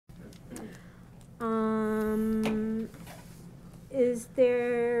Is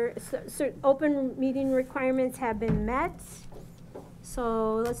there, open meeting requirements have been met.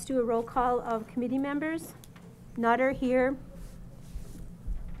 So let's do a roll call of committee members. Nutter here.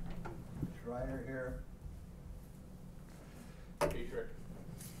 Schreier here. Dietrich.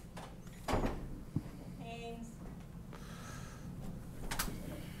 Haynes.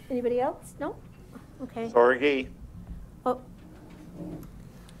 Anybody else? No? Okay. Sorgi. Oh.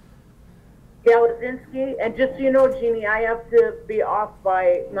 Galazinski, and just so you know, Jeannie, I have to be off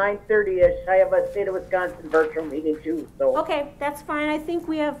by 9:30ish. I have a state of Wisconsin virtual meeting too. So Okay, that's fine. I think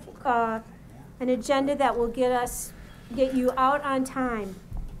we have an agenda that will get you out on time.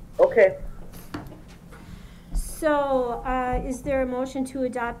 okay. So, is there a motion to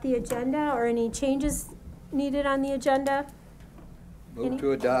adopt the agenda or any changes needed on the agenda? Move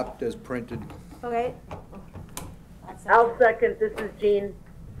to adopt as printed. Okay. I'll second. This is Jean.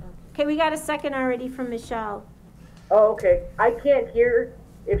 Okay, we got a second already from Michelle. Oh, okay. I can't hear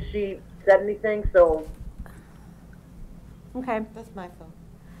if she said anything, so. Okay. That's my fault.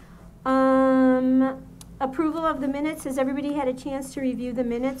 Approval of the minutes. Has everybody had a chance to review the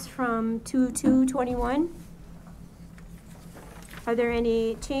minutes from 2/2/21? Are there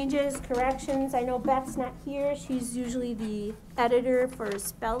any changes, corrections? I know Beth's not here. She's usually the editor for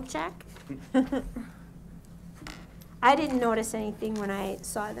spell check. I didn't notice anything when I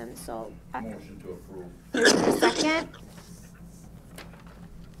saw them, so. Motion to approve. A second?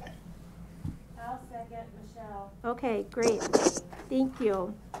 I'll second, Michelle. Okay, great. Thank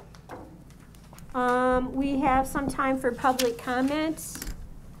you. We have some time for public comment.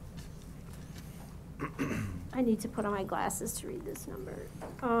 I need to put on my glasses to read this number.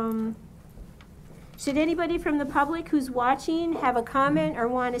 Should anybody from the public who's watching have a comment or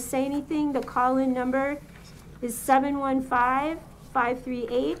want to say anything, the call-in number is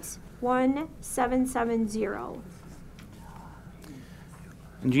 715-538-1770.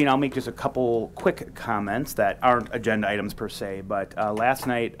 And Gene, I'll make just a couple quick comments that aren't agenda items per se, but last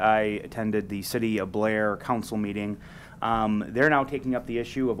night I attended the City of Blair Council meeting. They're now taking up the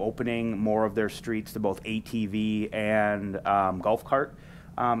issue of opening more of their streets to both ATV and golf cart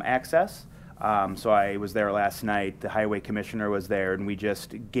access. So I was there last night. The highway commissioner was there, and we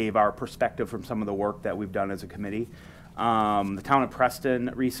just gave our perspective from some of the work that we've done as a committee. The town of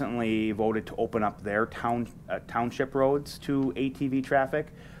Preston recently voted to open up their township roads to ATV traffic.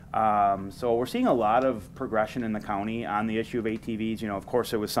 So we're seeing a lot of progression in the county on the issue of ATVs. You know, of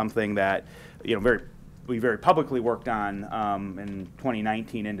course, it was something that, you know, we very publicly worked on in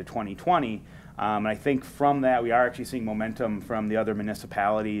 2019 into 2020. And I think from that, we are actually seeing momentum from the other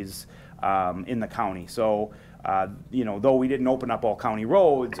municipalities in the county. So, you know, though we didn't open up all county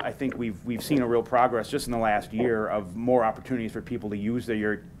roads, I think we've seen a real progress just in the last year of more opportunities for people to use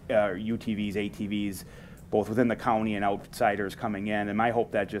their UTVs, ATVs, both within the county and outsiders coming in. And my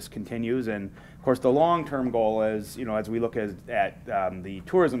hope that just continues. And of course, the long-term goal is, you know, as we look at the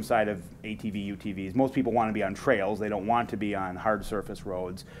tourism side of ATV, UTVs, most people want to be on trails. They don't want to be on hard surface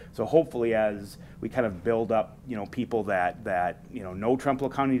roads. So hopefully, as we kind of build up, you know, people that you know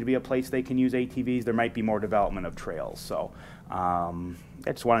Trempealeau County to be a place they can use ATVs, there might be more development of trails. So I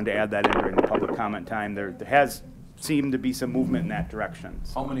just wanted to add that in during the public comment time. There has seemed to be some movement in that direction.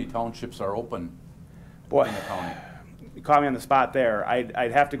 So. How many townships are open? Boy, in the county? You caught me on the spot there.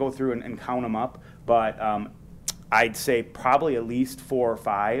 I'd have to go through and count them up, but I'd say probably at least 4 or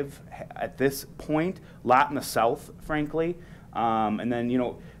 5 at this point. A lot in the south, frankly. And then, you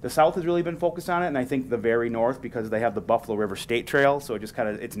know, the south has really been focused on it, and I think the very north, because they have the Buffalo River State Trail, so it just kind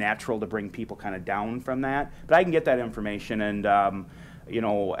of, it's natural to bring people kind of down from that. But I can get that information, and you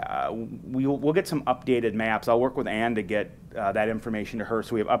know, we'll get some updated maps. I'll work with Ann to get that information to her,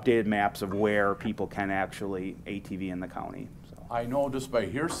 so we have updated maps of where people can actually ATV in the county. So. I know just by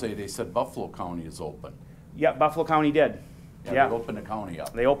hearsay they said Buffalo County is open. Yeah, Buffalo County did. Yeah, they opened the county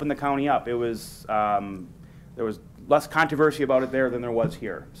up. They opened the county up. It was there was less controversy about it there than there was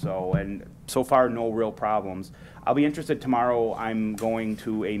here. So, and so far, no real problems. I'll be interested tomorrow. I'm going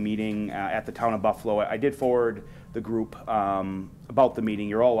to a meeting at the town of Buffalo. I did forward the group about the meeting.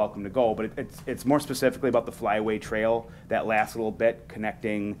 You're all welcome to go, but it's more specifically about the Flyway Trail that lasts a little bit,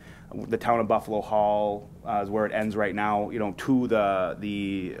 connecting the town of Buffalo Hall is where it ends right now, you know, to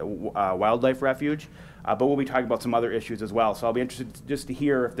the wildlife refuge. But we'll be talking about some other issues as well. So I'll be interested just to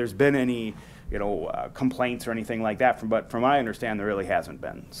hear if there's been any, you know, complaints or anything like that. But from what I understand, there really hasn't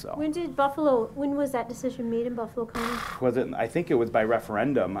been. So When was that decision made in Buffalo County? Was it? I think it was by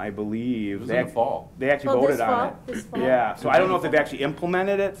referendum, I believe. It was in the fall. They actually voted this on fall? it. This fall? Yeah. So I don't know if they've actually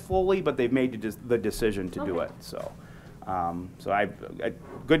implemented it fully, but they've made the decision to do Okay. it. So So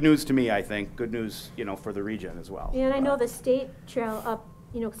good news to me, I think. Good news, for the region as well. And I know the state trail up,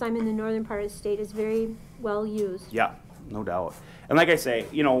 because I'm in the northern part of the state, is very well used. Yeah, no doubt. And like I say,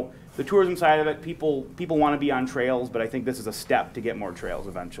 the tourism side of it, people want to be on trails, but I think this is a step to get more trails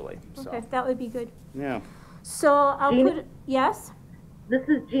eventually. So. Okay, that would be good. Yeah. So I'll Jean? put, yes? This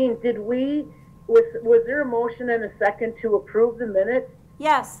is Jean. Was there a motion and a second to approve the minutes?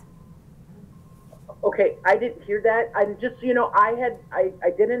 Yes. Okay, I didn't hear that. I'm just,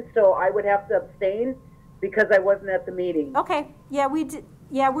 I didn't, so I would have to abstain because I wasn't at the meeting. Okay, yeah, we did,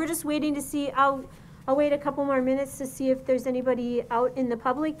 yeah, we're just waiting to see, I'll wait a couple more minutes to see if there's anybody out in the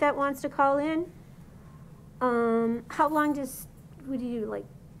public that wants to call in. How long would you like?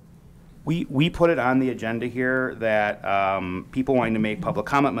 We put it on the agenda here that people wanting to make public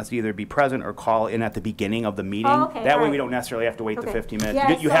comment must either be present or call in at the beginning of the meeting. Oh, okay, that all way right. we don't necessarily have to wait the Okay. 50 minutes. Yeah,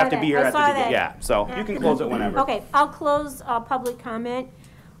 I you saw have to that. be here I at the saw beginning. that. Yeah, so you can close it whenever. Okay, I'll close public comment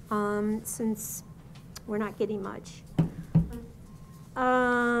since we're not getting much.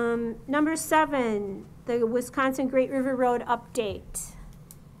 Number 7, the Wisconsin Great River Road update.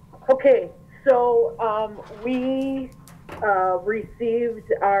 Okay, so we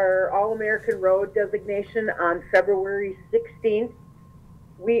received our All-American Road designation on February 16th.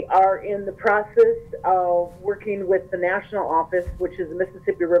 We are in the process of working with the national office, which is the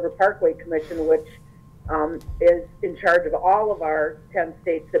Mississippi River Parkway Commission, which is in charge of all of our 10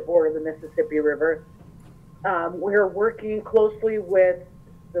 states that border the Mississippi River. We're working closely with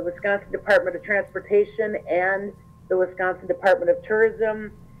the Wisconsin Department of Transportation and the Wisconsin Department of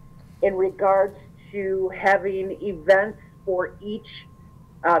Tourism in regards to having events for each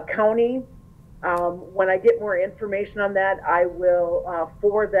county. When I get more information on that, I will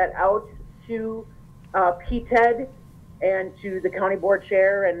forward that out to PTED and to the county board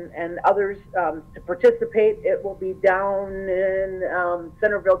chair and others to participate. It will be down in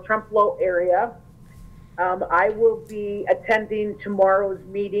Centerville, Trempealeau area. I will be attending tomorrow's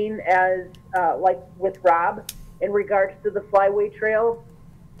meeting as like with Rob in regards to the Flyway Trail.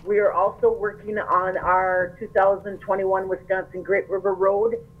 We are also working on our 2021 Wisconsin Great River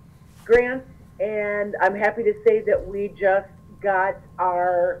Road grant, and I'm happy to say that we just got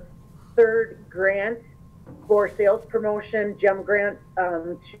our 3rd grant for sales promotion, GEM grant,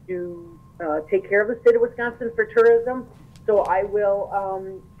 to take care of the state of Wisconsin for tourism. So I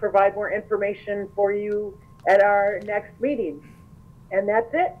will provide more information for you at our next meeting. And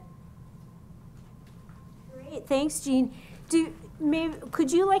that's it. Great, thanks, Jean.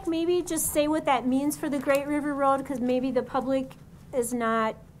 Could you maybe just say what that means for the Great River Road? Because maybe the public is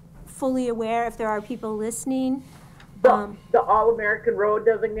not fully aware if there are people listening. The All-American Road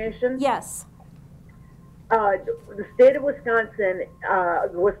designation? Yes. The state of Wisconsin,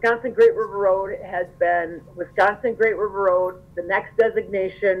 the Wisconsin Great River Road has been Wisconsin Great River Road. The next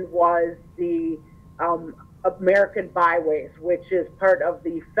designation was the American Byways, which is part of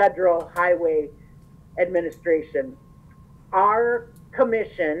the Federal Highway Administration. Our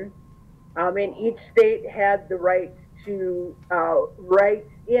commission in each state had the right to write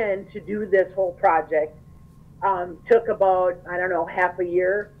in to do this whole project. Took about, half a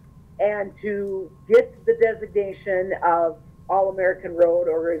year. And to get the designation of All-American Road,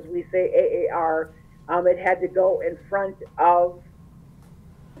 or as we say, AAR, it had to go in front of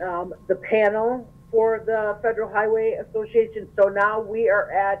the panel for the Federal Highway Association. So now we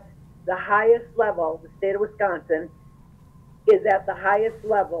are at the highest level. The state of Wisconsin is at the highest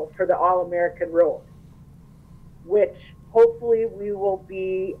level for the All-American Road, which hopefully we will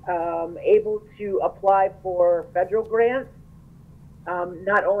be able to apply for federal grants.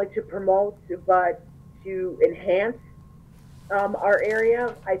 Not only to promote, but to enhance our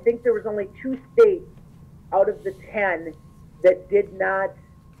area. I think there was only 2 states out of the 10 that did not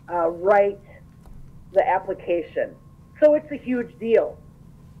write the application. So it's a huge deal.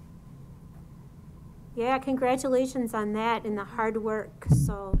 Yeah, congratulations on that and the hard work.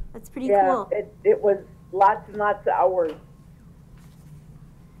 So that's pretty Yeah, cool. it was lots and lots of hours.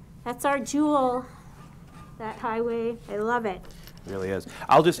 That's our jewel, that highway. I love it. It really is.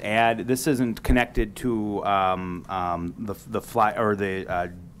 I'll just add, this isn't connected to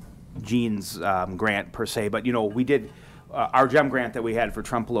the Jean's grant per se, but we did our GEM grant that we had for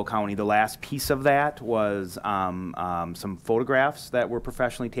Trempealeau County. The last piece of that was some photographs that were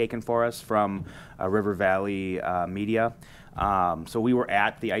professionally taken for us from River Valley Media. So we were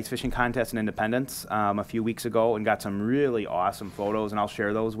at the ice fishing contest in Independence a few weeks ago and got some really awesome photos, and I'll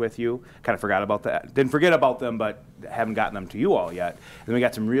share those with you. Kind of forgot about that. Didn't forget about them, but haven't gotten them to you all yet. And we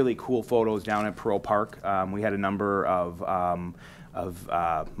got some really cool photos down at Perot Park. We had a number of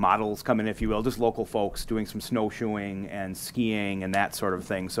models coming, if you will, just local folks doing some snowshoeing and skiing and that sort of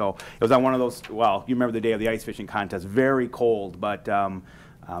thing. So it was on one of those, well, you remember the day of the ice fishing contest, very cold, but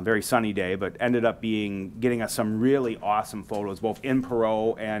very sunny day, but ended up getting us some really awesome photos, both in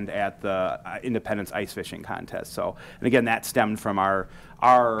Perot and at the Independence Ice Fishing Contest. So, and again, that stemmed from our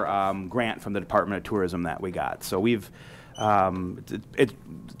grant from the Department of Tourism that we got. So we've, some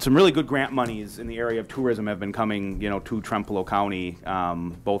really good grant monies in the area of tourism have been coming, you know, to Trempealeau County,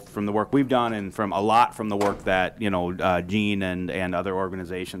 both from the work we've done and from a lot from the work that, you know, Gene and other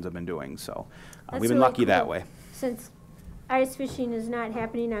organizations have been doing. So we've been really lucky that cool. way. Since ice fishing is not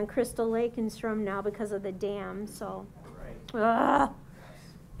happening on Crystal Lake and Strom now because of the dam, so. What's wrong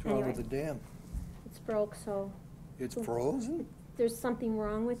Anyway. with the dam? It's broke, so It's frozen? there's something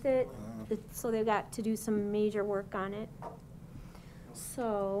wrong with it. So they've got to do some major work on it.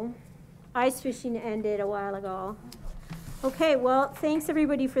 So, ice fishing ended a while ago. Okay, well, thanks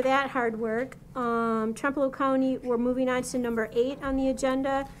everybody for that hard work. Trempealeau County, we're moving on to number 8 on the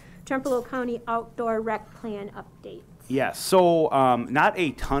agenda, Trempealeau County Outdoor Rec Plan update. Yes, so not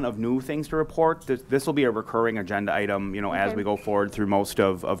a ton of new things to report. This will be a recurring agenda item, you know, as Okay. we go forward through most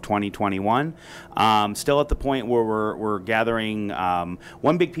of 2021. Still at the point where we're gathering,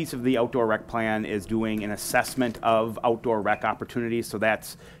 one big piece of the outdoor rec plan is doing an assessment of outdoor rec opportunities. So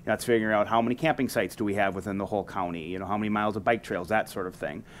that's figuring out how many camping sites do we have within the whole county, you know, how many miles of bike trails, that sort of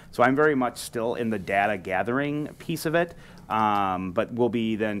thing. So I'm very much still in the data gathering piece of it. But we'll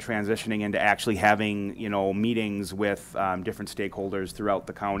be then transitioning into actually having, you know, meetings with different stakeholders throughout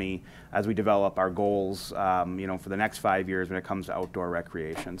the county as we develop our goals, you know, for the next 5 years when it comes to outdoor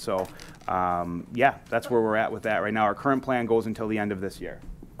recreation. So, yeah, that's where we're at with that right now. Our current plan goes until the end of this year.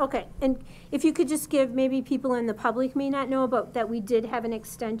 Okay, and if you could just give, maybe people in the public may not know about that we did have an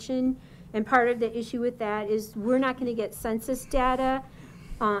extension, and part of the issue with that is we're not going to get census data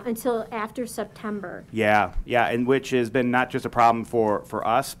until after September. Yeah, and which has been not just a problem for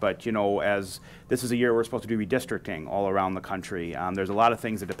us, but, you know, as this is a year we're supposed to do redistricting all around the country. There's a lot of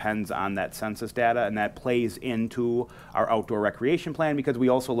things that depends on that census data, and that plays into our outdoor recreation plan because we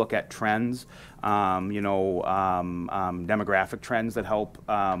also look at trends, you know, demographic trends that help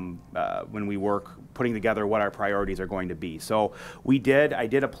when we work putting together what our priorities are going to be. So I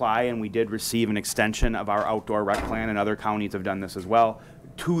did apply and we did receive an extension of our outdoor rec plan, and other counties have done this as well,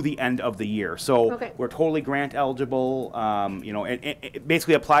 to the end of the year. So Okay. we're totally grant eligible. You know, it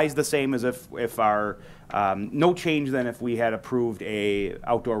basically applies the same as if our, no change than if we had approved a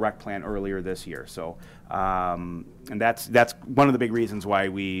outdoor rec plan earlier this year. So, and that's one of the big reasons why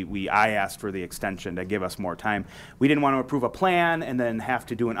I asked for the extension to give us more time. We didn't want to approve a plan and then have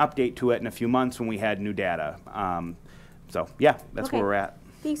to do an update to it in a few months when we had new data. So yeah, that's Okay. where we're at.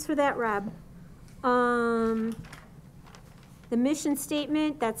 Thanks for that, Rob. The mission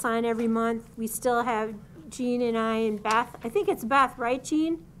statement, that's on every month. We still have Jean and I and Beth. I think it's Beth, right,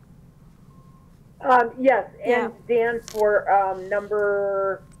 Jean? Yes, Yeah. and Dan for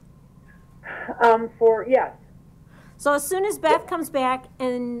yes. So as soon as Beth comes back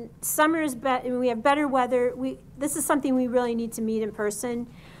and summer is and we have better weather, this is something we really need to meet in person.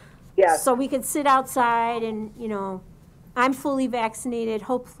 Yes. So we could sit outside and, you know, I'm fully vaccinated.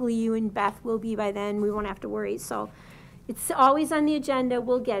 Hopefully you and Beth will be by then. We won't have to worry. So it's always on the agenda.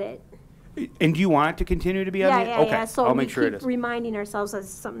 We'll get it. And do you want it to continue to be on the? Yeah. Okay, So I'll we make sure it keep is. reminding ourselves that's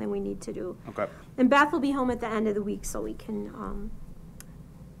something we need to do. Okay. And Beth will be home at the end of the week, so we can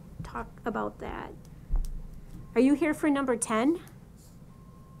talk about that. Are you here for number 10? I'm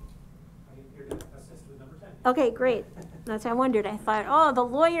here to assist with number 10. Okay, great. That's what I wondered. I thought, oh, the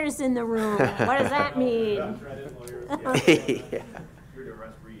lawyer's in the room. What does that mean? Dreaded lawyers. Yeah. You're to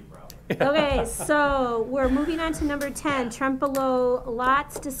arrest Reed, probably. Okay, so we're moving on to number 10, Trempealeau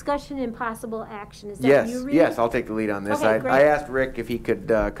lots discussion and possible action. Is that you, Reed? Yes, I'll take the lead on this. Okay, great. I asked Rick if he could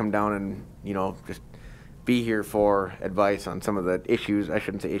come down and, you know, just be here for advice on some of the issues, I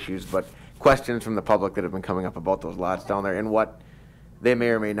shouldn't say issues, but questions from the public that have been coming up about those lots down there and what they may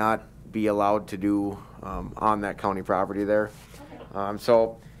or may not be allowed to do on that county property there.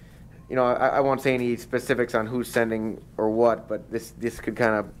 So, you know, I won't say any specifics on who's sending or what, but this could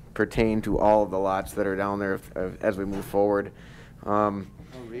kind of pertain to all of the lots that are down there as we move forward.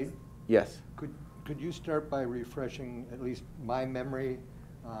 Reed, Yes. could you start by refreshing at least my memory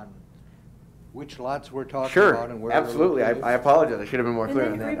on which lots we're talking Sure, about and where they're absolutely. located? I apologize. I should have been more And clear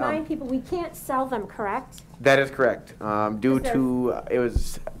then on that. remind people, we can't sell them, correct? That is correct. Due Is there- to, it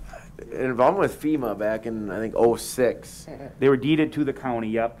was an involvement with FEMA back in, I think, '06. They were deeded to the county,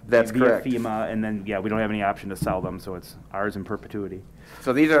 yep. That's via correct. FEMA, and then, yeah, we don't have any option to sell them, so it's ours in perpetuity.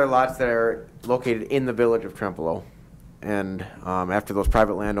 So these are lots that are located in the village of Trempealeau. and after those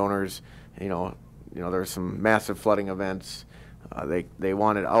private landowners, there's some massive flooding events. They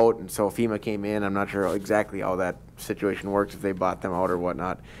wanted out, and so FEMA came in. I'm not sure exactly how that situation works, if they bought them out or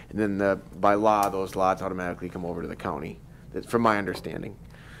whatnot. And then by law, those lots automatically come over to the county. That's from my understanding.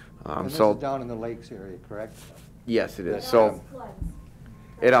 And this So is down in the lakes area, correct? yes, it is. It So always floods.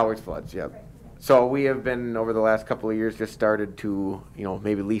 it always floods. Yep. So we have been over the last couple of years just started to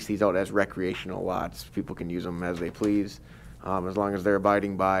maybe lease these out as recreational lots. People can use them as they please. As long as they're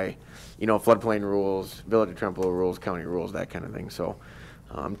abiding by, floodplain rules, Village of Trempealeau rules, county rules, that kind of thing. So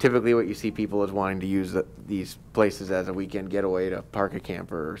typically what you see people is wanting to use these places as a weekend getaway to park a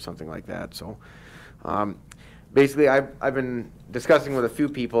camper or something like that. So basically I've been discussing with a few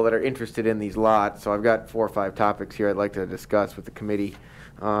people that are interested in these lots. So I've got 4 or 5 topics here I'd like to discuss with the committee.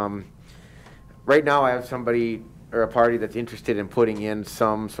 Right now I have somebody or a party that's interested in putting in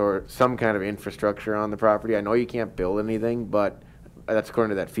some kind of infrastructure on the property. I know you can't build anything, but that's according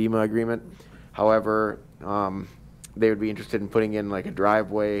to that FEMA agreement. However, they would be interested in putting in like a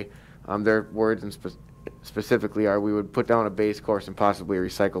driveway. Their words and specifically are, we would put down a base course and possibly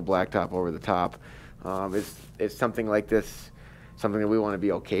recycle blacktop over the top. Is something like this something that we want to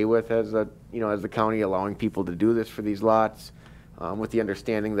be okay with as the county, allowing people to do this for these lots? With the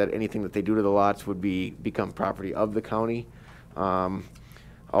understanding that anything that they do to the lots would become property of the county.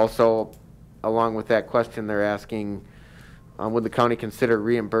 Also, along with that question, they're asking, would the county consider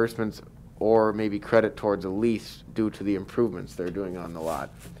reimbursements or maybe credit towards a lease due to the improvements they're doing on the lot?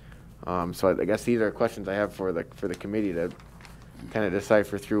 So I guess these are questions I have for the committee to kind of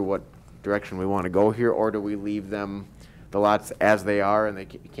decipher through what direction we want to go here, or do we leave the lots as they are and they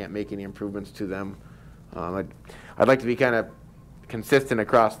can't make any improvements to them? I'd like to be kind of consistent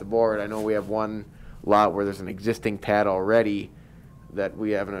across the board. I know we have one lot where there's an existing pad already that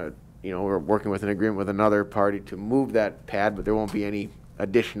we have we're working with an agreement with another party to move that pad, but there won't be any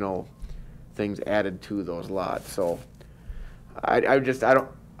additional things added to those lots. So I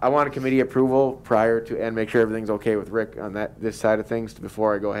want a committee approval prior to, and make sure everything's okay with Rick on this side of things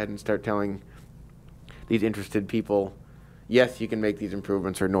before I go ahead and start telling these interested people, yes, you can make these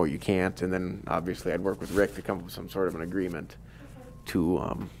improvements, or no, you can't. And then obviously I'd work with Rick to come up with some sort of an agreement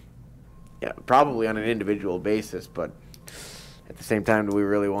to, probably on an individual basis, but at the same time, do we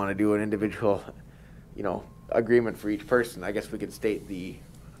really want to do an individual, agreement for each person? I guess we could state the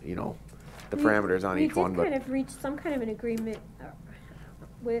parameters on each one. We did kind of reach some kind of an agreement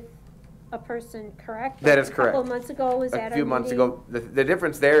with a person, correct? That is correct. A couple of months ago, was that a few months ago. The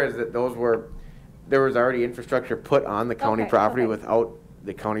difference there is that there was already infrastructure put on the county property without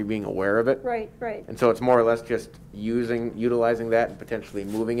the county being aware of it. Right. And so it's more or less just utilizing that and potentially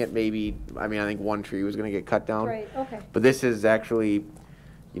moving it. Maybe, I think one tree was going to get cut down. Right, okay. But this is actually,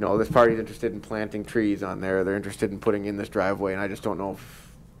 this party's interested in planting trees on there. They're interested in putting in this driveway, and I just don't know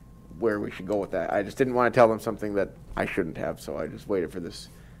where we should go with that. I just didn't want to tell them something that I shouldn't have, so I just waited for this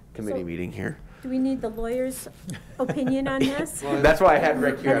committee meeting here. Do we need the lawyer's opinion on this? Well, that's why I had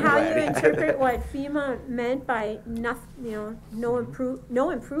Rick here. And how you interpret what FEMA meant by no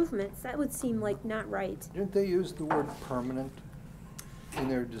improvements? That would seem like not right. Didn't they use the word permanent in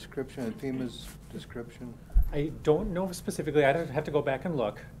their description, in FEMA's description? I don't know specifically. I'd have to go back and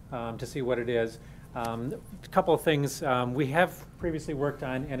look to see what it is. A couple of things. We have previously worked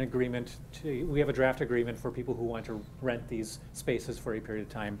on an agreement. We have a draft agreement for people who want to rent these spaces for a period of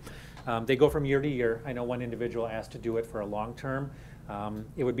time. They go from year to year. I know one individual asked to do it for a long term.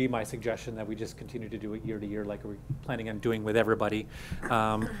 It would be my suggestion that we just continue to do it year to year like we're planning on doing with everybody.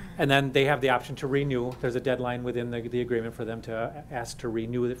 And then they have the option to renew. There's a deadline within the agreement for them to ask to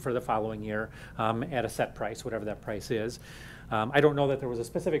renew it for the following year at a set price, whatever that price is. I don't know that there was a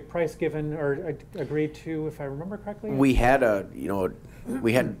specific price given or agreed to, if I remember correctly. We had a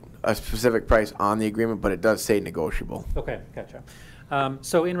specific price on the agreement, but it does say negotiable. Okay, gotcha.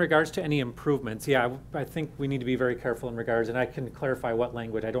 So in regards to any improvements, I think we need to be very careful in regards, and I can clarify what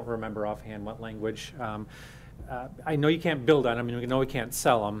language. I don't remember offhand what language. I know you can't build on them, and we know we can't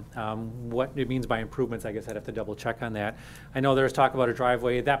sell them. What it means by improvements, I guess I'd have to double check on that. I know there's talk about a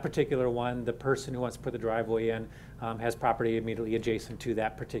driveway. That particular one, the person who wants to put the driveway in has property immediately adjacent to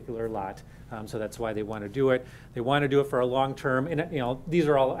that particular lot. So that's why they want to do it. They want to do it for a long term. And these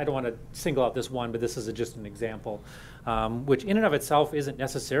are all, I don't want to single out this one, but this is just an example, which in and of itself isn't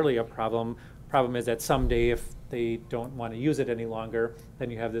necessarily a problem. Problem is that someday if they don't want to use it any longer, then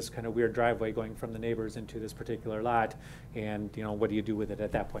you have this kind of weird driveway going from the neighbors into this particular lot, and what do you do with it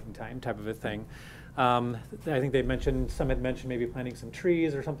at that point in time, type of a thing. I think some had mentioned maybe planting some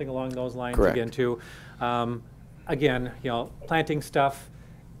trees or something along those lines. Correct. Again too. Again, planting stuff,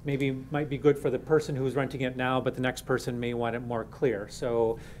 maybe might be good for the person who's renting it now, but the next person may want it more clear.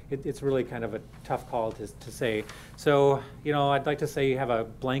 So it's really kind of a tough call to say. So, you know, I'd like to say you have a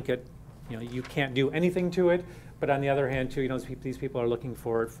blanket, you know, you can't do anything to it, but on the other hand, too, you know, these people are looking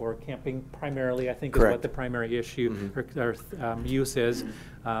for it for camping primarily, I think, is what the primary issue or use is.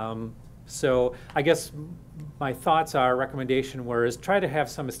 So I guess my thoughts are, recommendation is try to have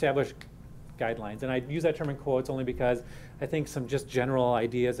some established guidelines. And I use that term in quotes only because I think some just general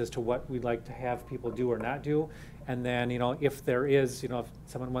ideas as to what we'd like to have people do or not do. And then, you know, if there is, you know, if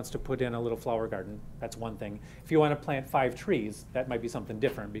someone wants to put in a little flower garden, that's one thing. If you want to plant 5 trees, that might be something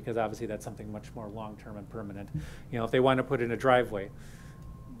different, because obviously that's something much more long-term and permanent. You know, if they want to put in a driveway,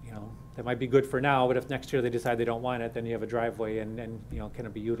 you know, that might be good for now, but if next year they decide they don't want it, then you have a driveway and you know, can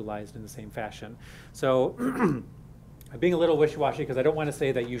it be utilized in the same fashion. So I'm being a little wishy-washy because I don't want to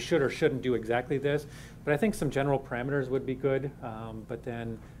say that you should or shouldn't do exactly this, but I think some general parameters would be good, but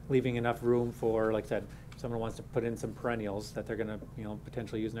then leaving enough room for, like I said, if someone wants to put in some perennials that they're going to, you know,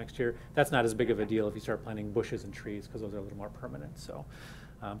 potentially use next year, that's not as big of a deal if you start planting bushes and trees, because those are a little more permanent. So,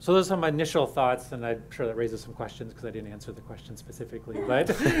 so those are some initial thoughts, and I'm sure that raises some questions because I didn't answer the question specifically. But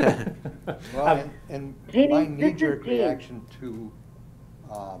well, and my knee-jerk reaction to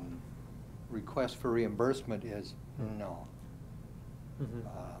request for reimbursement is no.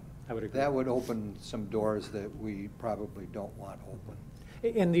 I would agree. That would open some doors that we probably don't want open.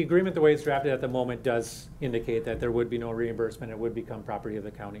 And the agreement, the way it's drafted at the moment, does indicate that there would be no reimbursement. It would become property of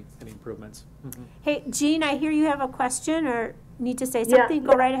the county, any improvements. Hey, Jean, I hear you have a question or need to say something.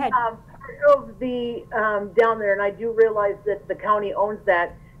 Go right ahead. Part of the down there, and I do realize that the county owns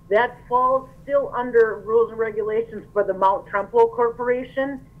that. That falls still under rules and regulations for the Mount Trempealeau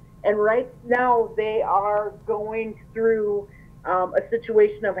Corporation. And right now they are going through a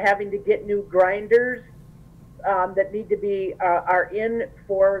situation of having to get new grinders that need to be, are in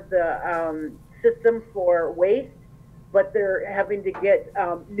for the system for waste, but they're having to get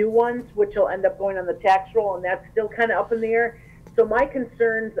new ones, which will end up going on the tax roll, and that's still kind of up in the air. So my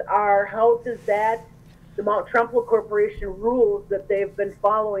concerns are, how does that, the Mount Trempealeau Corporation rules that they've been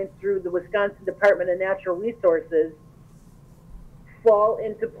following through the Wisconsin Department of Natural Resources, fall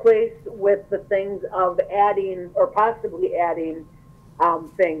into place with the things of adding or possibly adding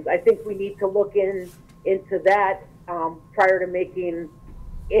things? I think we need to look into that prior to making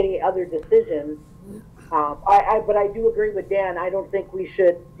any other decisions. But I do agree with Dan. I don't think we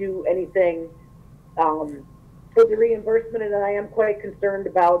should do anything for the reimbursement, and I am quite concerned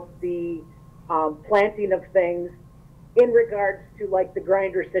about the planting of things in regards to, like, the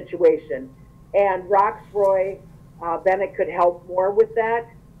grinder situation. And Roxroy Bennett could help more with that.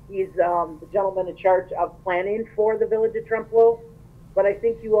 He's the gentleman in charge of planning for the village of Trempealeau. But I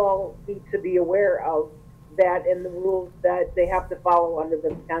think you all need to be aware of that and the rules that they have to follow under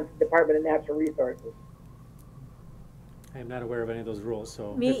the Wisconsin Department of Natural Resources. I am not aware of any of those rules,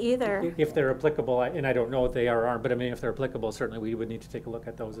 so. Me either. If they're applicable, and I don't know if they are or aren't, but I mean, if they're applicable, certainly we would need to take a look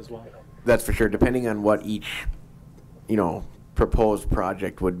at those as well. That's for sure, depending on what each, you know, proposed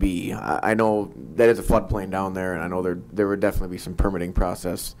project would be. I know that is a floodplain down there, and I know there would definitely be some permitting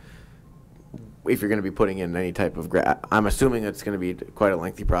process if you're going to be putting in any type of I'm assuming it's going to be quite a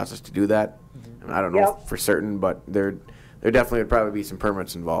lengthy process to do that. I mean, I don't know for certain, but there definitely would probably be some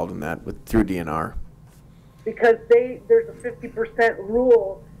permits involved in that through DNR. Because there's a 50%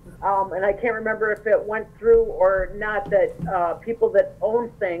 rule, and I can't remember if it went through or not, that people that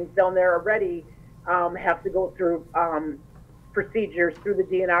own things down there already have to go through procedures through the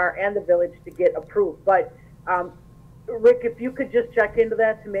DNR and the village to get approved. But Rick, if you could just check into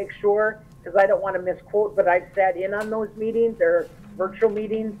that to make sure, because I don't want to misquote, but I've sat in on those meetings or virtual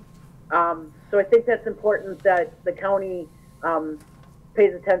meetings. So I think that's important that the county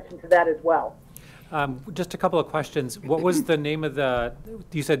pays attention to that as well. Just a couple of questions. What was the name of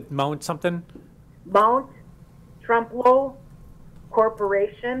you said Mount something? Mount Trempealeau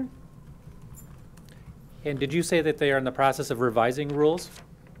Corporation. And did you say that they are in the process of revising rules?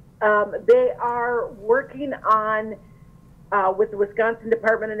 They are working on, with the Wisconsin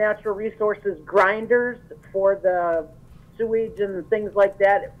Department of Natural Resources, grinders for the sewage and things like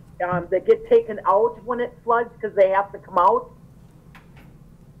that that get taken out when it floods because they have to come out.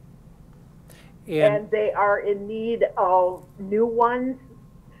 And they are in need of new ones.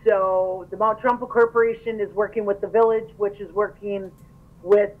 So the Mount Trempealeau Corporation is working with the village, which is working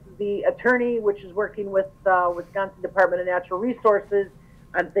with the attorney, which is working with the Wisconsin Department of Natural Resources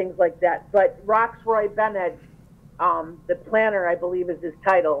on things like that. But Roxroy Bennett, the planner, I believe is his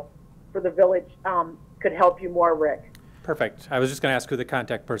title for the village, could help you more, Rick. Perfect. I was just going to ask who the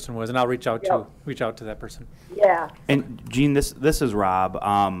contact person was, and I'll reach out Yep. to that person. Yeah. And Gene, this is Rob.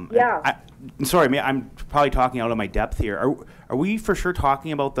 Yeah. Sorry, I'm probably talking out of my depth here. Are we for sure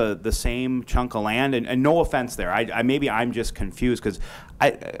talking about the same chunk of land? And no offense there. Maybe I'm just confused because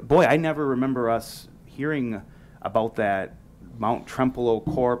I never remember us hearing about that Mount Trempealeau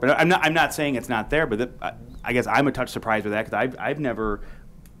Corp. And I'm not saying it's not there, but I guess I'm a touch surprised with that because I've never.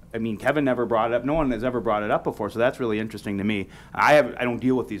 I mean, Kevin never brought it up. No one has ever brought it up before, so that's really interesting to me. I don't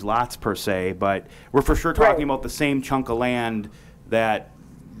deal with these lots per se, but we're for sure talking about the same chunk of land that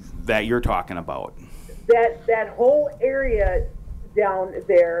you're talking about. That whole area down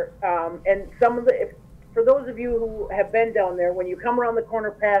there, and for those of you who have been down there, when you come around the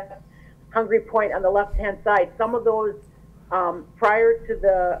corner past Hungry Point on the left-hand side, some of those prior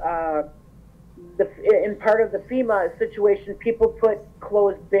to in part of the FEMA situation, people put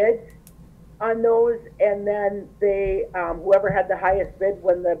closed bids on those, and then they, whoever had the highest bid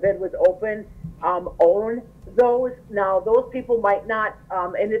when the bid was open, own those. Now, those people might not,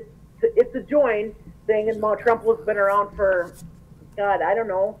 and it's a joint thing, and Mount Trempealeau's been around for, God, I don't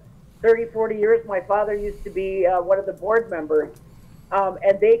know, 30, 40 years. My father used to be one of the board members,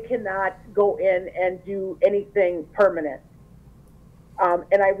 and they cannot go in and do anything permanent.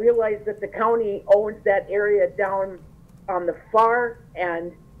 And I realize that the county owns that area down on the far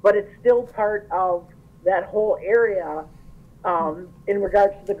end, but it's still part of that whole area in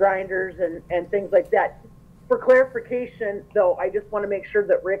regards to the grinders and things like that. For clarification, though, I just want to make sure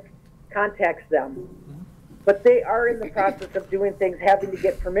that Rick contacts them. But they are in the process of doing things, having to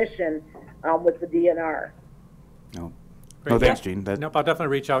get permission with the DNR. No. Great. No, thanks, Gene. Nope, I'll definitely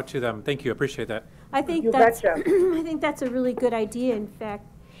reach out to them. Thank you. Appreciate that. I think You that's betcha. I think that's a really good idea. In fact,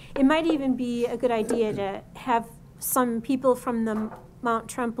 it might even be a good idea to have some people from the Mount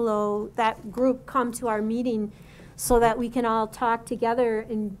Trempealeau, that group, come to our meeting so that we can all talk together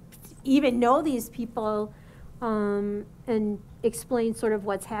and even know these people and explain sort of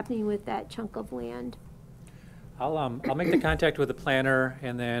what's happening with that chunk of land. I'll make the contact with the planner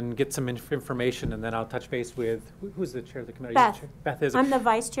and then get some information, and then I'll touch base with, who's the chair of the committee? Beth. Beth is. I'm the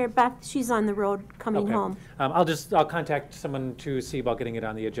vice chair. Beth, she's on the road coming Okay. home. I'll contact someone to see about getting it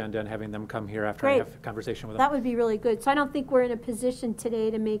on the agenda and having them come here after I Great. have a conversation with them. That would be really good. So I don't think we're in a position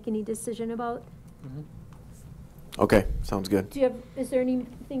today to make any decision about. Okay, sounds good. Is there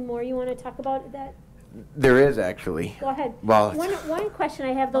anything more you want to talk about that? There is actually. Go ahead. Well, One question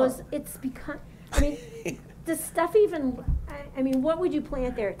I have, those, it's become, I mean, does stuff even, I mean, what would you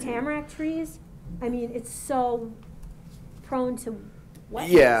plant there? Tamarack trees? I mean, it's so prone to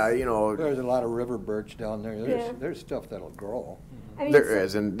wetness. yeah, you know, There's a lot of river birch down there. Yeah. There's stuff that'll grow. I mean, there it's-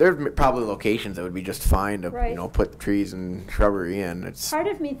 is, and there's probably locations that would be just fine to, Right. you know, put trees and shrubbery in. It's Part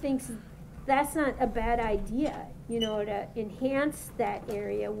of me thinks that's not a bad idea, you know, to enhance that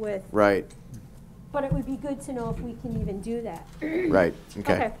area with, right, but it would be good to know if we can even do that. right,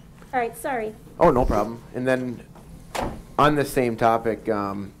 okay. Okay, all right, sorry. Oh, no problem. And then on the same topic,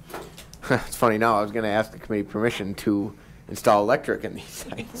 it's funny now, I was going to ask the committee permission to install electric in these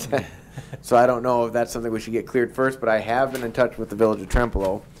sites. So I don't know if that's something we should get cleared first, but I have been in touch with the village of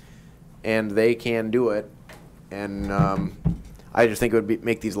Trempealeau, and they can do it. And I just think it would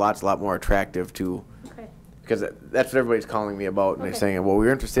make these lots a lot more attractive to, Okay, because that's what everybody's calling me about, and they're Okay. saying, well,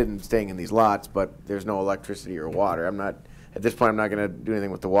 we're interested in staying in these lots, but there's no electricity or water. I'm not, at this point, I'm not going to do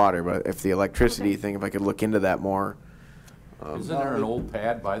anything with the water, but if the electricity Okay. thing, if I could look into that more. Isn't there an old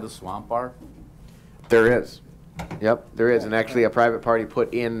pad by the swamp bar? There is. Yep, there is. And actually, a private party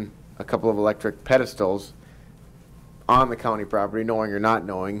put in a couple of electric pedestals on the county property, knowing or not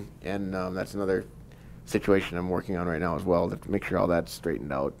knowing, and that's another situation I'm working on right now as well, to make sure all that's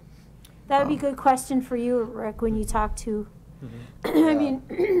straightened out. that would be a good question for you, Rick, when you talk to, I Yeah.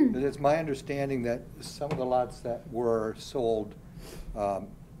 mean, But it's my understanding that some of the lots that were sold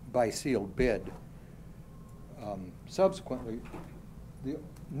by sealed bid, subsequently, the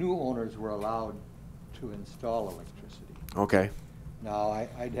new owners were allowed to install electricity. Okay, Now,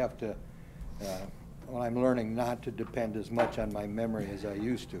 I'd have to, well, I'm learning not to depend as much on my memory as I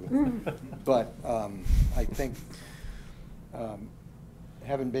used to. But I think,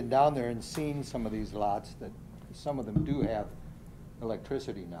 having been down there and seen some of these lots, that some of them do have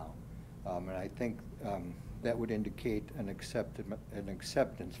electricity now. And I think that would indicate an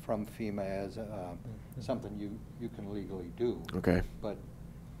acceptance from FEMA as something you can legally do. okay. But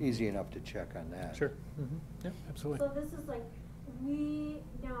easy enough to check on that. Sure. Yep, absolutely. so this is like, we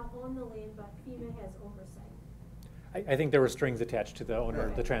now own the land, but FEMA has oversight. I think there were strings attached to the owner,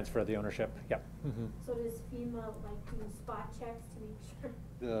 Okay. the transfer of the ownership. Yep. So does FEMA like do spot checks to make sure?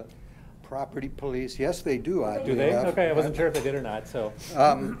 The property police. Yes, they do. Do they? Okay, I wasn't sure if they did or not, so.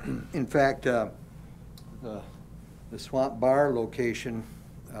 In fact, the Swamp Bar location,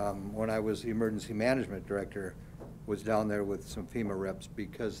 when I was the emergency management director, was down there with some FEMA reps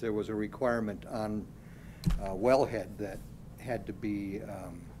because there was a requirement on wellhead that had to be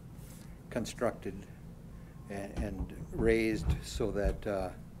constructed and raised so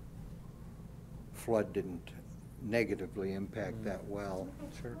that flood didn't negatively impact that well.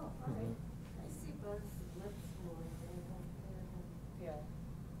 Sure. Mhm.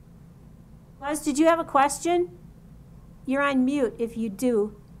 Buzz, did you have a question? You're on mute if you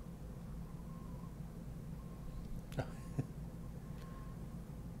do. I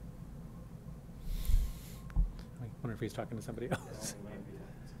wonder if he's talking to somebody else.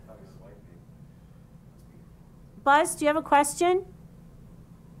 Buzz, do you have a question?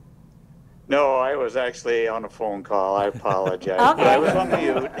 No, I was actually on a phone call. I apologize. Okay. But I was on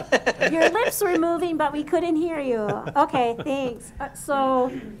mute. Your lips were moving, but we couldn't hear you. Okay, thanks.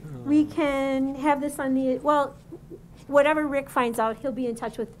 So we can have this on the, well, whatever Rick finds out, you'll be in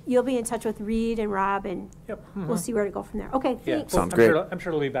touch with Reed and Rob, and Yep. we'll see where to go from there. Okay, Yeah, thanks. Sounds I'm great. Sure, I'm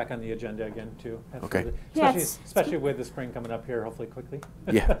sure it'll be back on the agenda again, too. Okay. Absolutely. Yeah, Especially with the spring coming up here, hopefully quickly.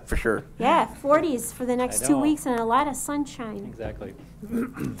 Yeah, for sure. Yeah, 40s for the next I 2 know. weeks and a lot of sunshine. Exactly.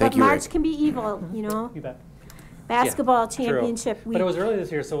 Thank But you, March Rick. can be evil, you know? You bet. Basketball True. championship week. But it was early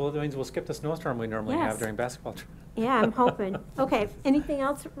this year, so that means we'll skip the snowstorm we normally Yes. have during basketball. Yeah, I'm hoping. Okay, anything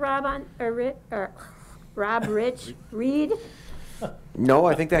else, Rob, or Rob, Rich, Reed? No,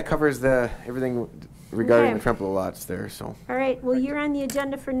 I think that covers everything regarding Okay. the Trempealeau lots there, so. All right, well, you're on the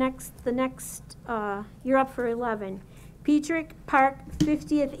agenda for you're up for 11. Petrick Park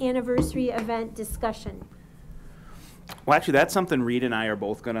 50th Anniversary Event Discussion. Well, actually, that's something Reed and I are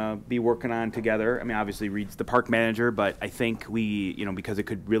both going to be working on together. I mean, obviously, Reed's the park manager, but I think because it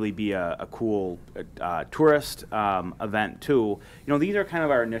could really be a cool tourist event, too. These are kind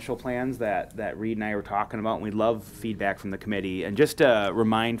of our initial plans that Reed and I were talking about, and we'd love feedback from the committee. And just to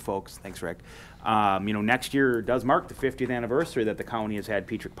remind folks, thanks, Rick, next year does mark the 50th anniversary that the county has had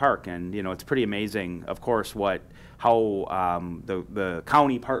Petrick Park, and, it's pretty amazing, of course, how the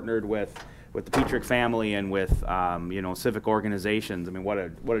county partnered with the Petrick family and with civic organizations. I mean, what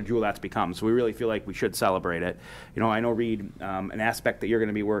a jewel that's become. So we really feel like we should celebrate it. I know, Reed, an aspect that you're going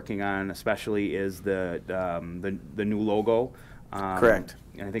to be working on especially is the new logo. Correct.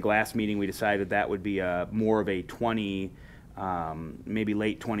 And I think last meeting we decided that would be more of a maybe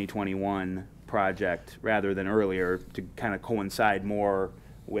late 2021 project rather than earlier, to kind of coincide more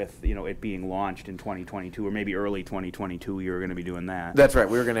with it being launched in 2022 or maybe early 2022. You were going to be doing that. That's right.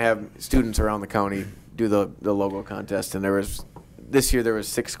 We were going to have students around the county do the logo contest, and this year there was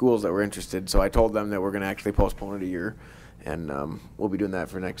 6 schools that were interested. So I told them that we're going to actually postpone it a year, and we'll be doing that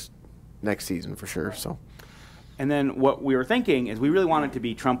for next season for sure. So. And then what we were thinking is we really want it to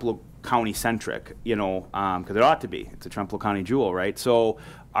be Trempealeau County centric, because it ought to be. It's a Trempealeau County jewel, right? So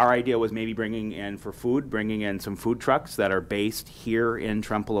our idea was maybe bringing in some food trucks that are based here in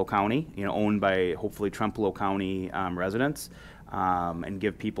Trempealeau County, owned by hopefully Trempealeau County residents, and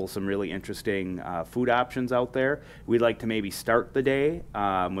give people some really interesting food options out there. We'd like to maybe start the day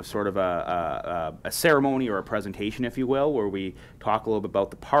with sort of a ceremony or a presentation, if you will, where we talk a little bit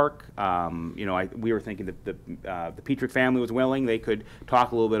about the park. We were thinking that the Petrick family was willing. They could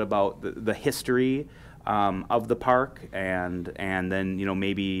talk a little bit about the history of the park, and then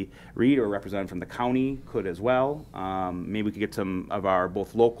maybe Reed or a representative from the county could as well. Maybe we could get some of our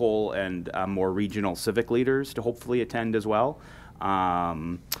both local and more regional civic leaders to hopefully attend as well.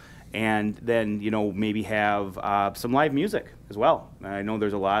 And then maybe have some live music as well. I know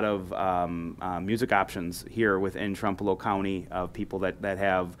there's a lot of music options here within Trempealeau County of people that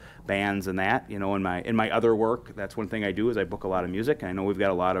have bands and that. In my other work, that's one thing I do is I book a lot of music, and I know we've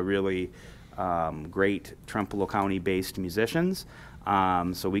got a lot of really great Trempealeau County-based musicians,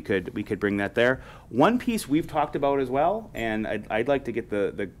 so we could bring that there. One piece we've talked about as well, and I'd like to get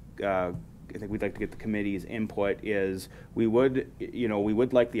I think we'd like to get the committee's input, is we would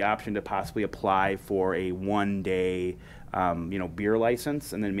like the option to possibly apply for a one-day beer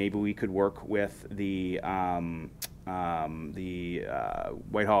license, and then maybe we could work with the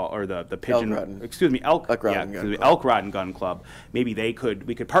Whitehall or the Pigeon, Elk Rod and Gun Club. Maybe we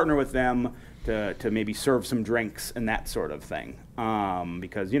could partner with them to maybe serve some drinks and that sort of thing.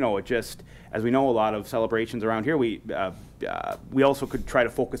 Because it just, as we know, a lot of celebrations around here, we also could try to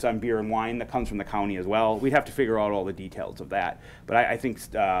focus on beer and wine that comes from the county as well. We'd have to figure out all the details of that. But I think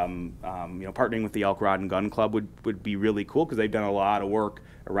partnering with the Elk Rod and Gun Club would be really cool, because they've done a lot of work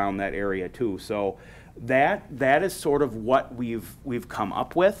around that area too. So that is sort of what we've come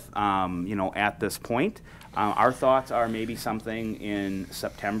up with, at this point. Our thoughts are maybe something in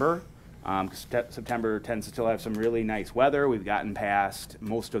September. 'Cause September tends to still have some really nice weather. We've gotten past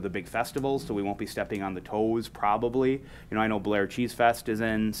most of the big festivals, so we won't be stepping on the toes probably. I know Blair Cheese Fest is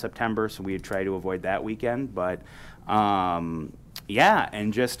in September, so we'd try to avoid that weekend. But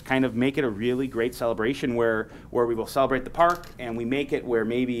and just kind of make it a really great celebration where we will celebrate the park, and we make it where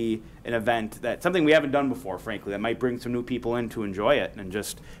maybe an event something we haven't done before, frankly, that might bring some new people in to enjoy it and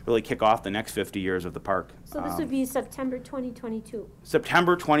just really kick off the next 50 years of the park. So this would be September 2022.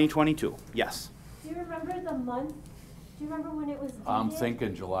 September 2022, yes. Do you remember the month? Do you remember when it was dated? I'm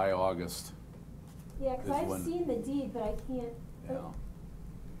thinking July, August. Yeah, because is I've when- seen the deed, but I can't. Yeah.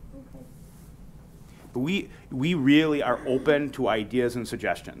 Okay. We really are open to ideas and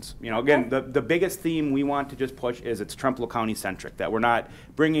suggestions. Again, the biggest theme we want to just push is it's Trempealeau County centric. That we're not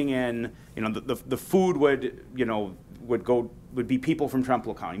bringing in, the food would be people from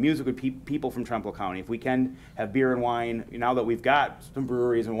Trempealeau County. Music would be people from Trempealeau County. If we can have beer and wine, now that we've got some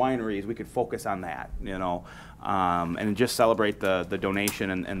breweries and wineries, we could focus on that. And just celebrate the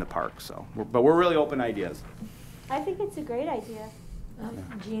donation and the park. So, but we're really open to ideas. I think it's a great idea.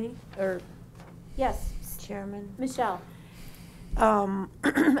 Jeannie, or Yes, Chairman, Michelle.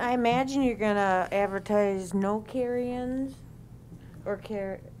 I imagine you're gonna advertise no carry-ins, or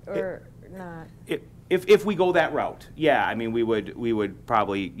not. If we go that route, yeah, I mean, we would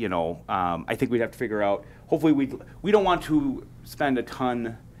probably, I think we'd have to figure out, hopefully we don't want to spend a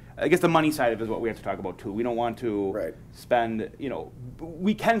ton, I guess the money side of it is what we have to talk about too. We don't want to spend,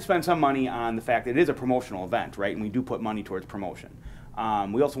 we can spend some money on the fact that it is a promotional event, right? And we do put money towards promotion.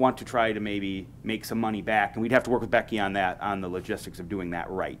 We also want to try to maybe make some money back, and we'd have to work with Becky on that, on the logistics of doing that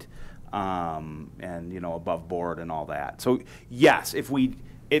right, and above board and all that. So yes, if we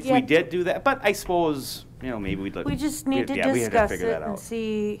did do that, but I suppose maybe we'd We just need to discuss it and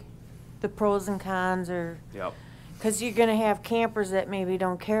see the pros and cons, or because you're gonna have campers that maybe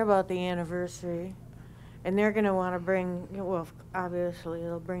don't care about the anniversary, and they're gonna want to bring. Well, obviously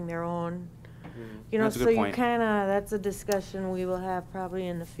they'll bring their own. That's a so good you point. that's a discussion we will have probably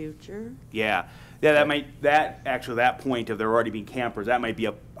in the future. Yeah, that point of there already being campers, that might be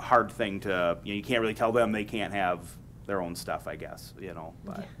a hard thing to, you can't really tell them they can't have their own stuff, I guess,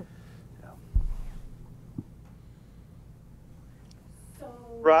 but.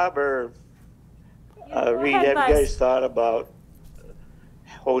 Rob or Go Reed, ahead, have Buzz. you guys thought about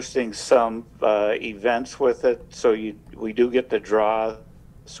hosting some events with it so we do get the draw,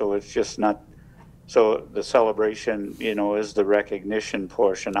 so it's just not, so the celebration, is the recognition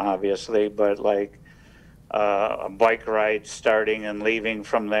portion, obviously, but like a bike ride starting and leaving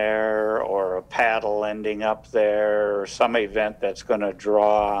from there, or a paddle ending up there, or some event that's going to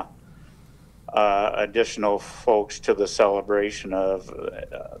draw additional folks to the celebration of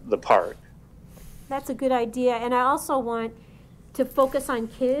the park. That's a good idea, and I also want to focus on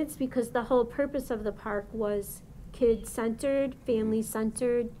kids, because the whole purpose of the park was kid-centered,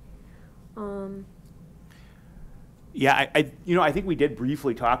 family-centered. Yeah, I think we did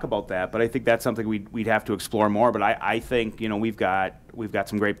briefly talk about that, but I think that's something we'd have to explore more. But I think we've got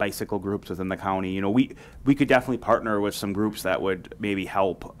some great bicycle groups within the county. We could definitely partner with some groups that would maybe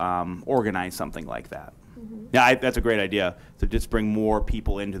help organize something like that. Mm-hmm. Yeah, that's a great idea, to just bring more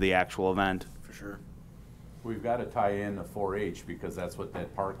people into the actual event. For sure. We've got to tie in the 4-H, because that's what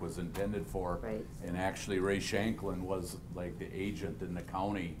that park was intended for. Right. And actually, Ray Shanklin was like the agent in the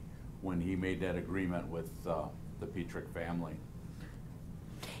county when he made that agreement with the Petrick family.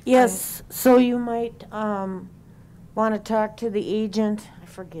 Yes, so you might want to talk to the agent. I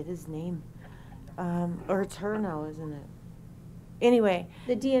forget his name, or it's her now, isn't it? Anyway,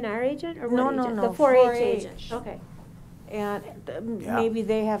 The DNR agent, or No, what no, agent? no, The 4-H 4-H. agent, okay. and Yeah. maybe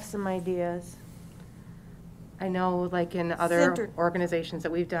they have some ideas. I know, like in other Centered. organizations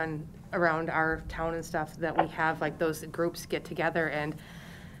that we've done around our town and stuff, that we have like those groups get together, and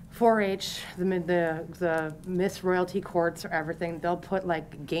 4-H, the Miss Royalty Courts or everything, they'll put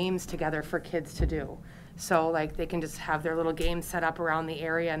like games together for kids to do. So like they can just have their little games set up around the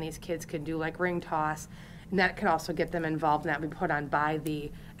area, and these kids can do like ring toss, and that could also get them involved, and that would be put on by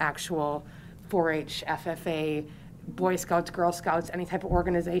the actual 4-H, FFA, Boy Scouts, Girl Scouts, any type of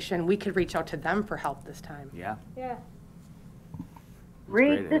organization. We could reach out to them for help this time. Yeah. Yeah.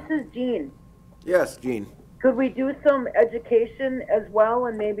 Reed, great this is Jean. Yes, Gene. Could we do some education as well,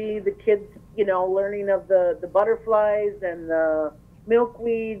 and maybe the kids, learning of the butterflies and the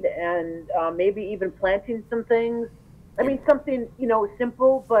milkweed, and maybe even planting some things? I mean, something,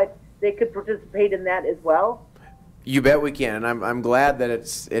 simple, but they could participate in that as well. You bet we can, and I'm glad that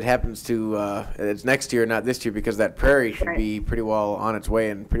it happens to it's next year, not this year, because that prairie should be pretty well on its way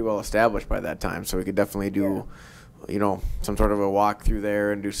and pretty well established by that time. So we could definitely do, you know, some sort of a walk through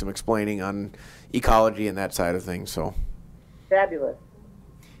there and do some explaining on ecology and that side of things. So Fabulous.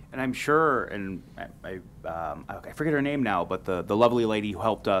 And I'm sure, and I forget her name now, but the lovely lady who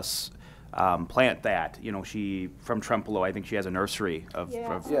helped us plant that, you know, she from Trempealeau, I think she has a nursery of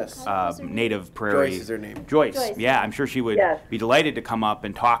Yes. native prairie. Joyce is her name. Joyce. Yeah, I'm sure she would Yes. be delighted to come up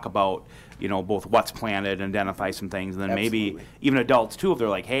and talk about, you know, both what's planted and identify some things, and then maybe Absolutely. even adults too, if they're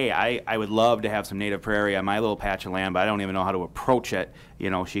like, hey, I would love to have some native prairie on my little patch of land, but I don't even know how to approach it. You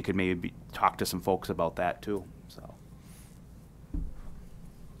know, she could maybe talk to some folks about that too. So.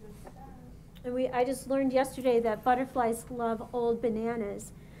 And I just learned yesterday that butterflies love old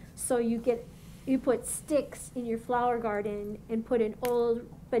bananas. So you put sticks in your flower garden and put an old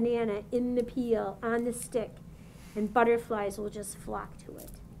banana in the peel on the stick, and butterflies will just flock to it.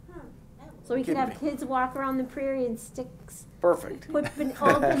 So we could have kids walk around the prairie and sticks. Perfect. Put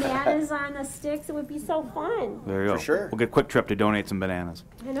old bananas on the sticks. It would be so fun. There you go. For sure. We'll get a quick trip to donate some bananas.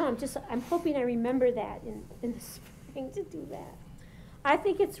 I know. I'm hoping I remember that in the spring to do that. I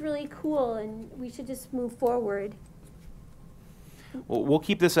think it's really cool, and we should just move forward. Well, we'll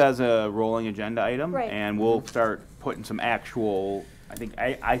keep this as a rolling agenda item, Right. and we'll start putting some actual.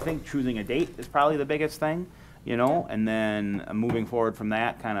 I think choosing a date is probably the biggest thing, you know, and then moving forward from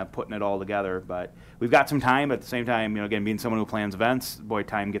that, kind of putting it all together. But we've got some time, but at the same time, you know, again, being someone who plans events, boy,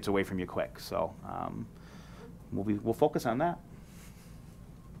 time gets away from you quick. So we'll focus on that.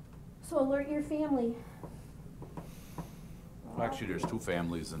 So alert your family. Well, actually, there's two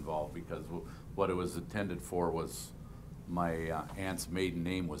families involved, because what it was intended for was my aunt's maiden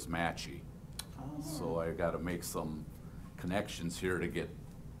name was Matchy. So I got to make some connections here to get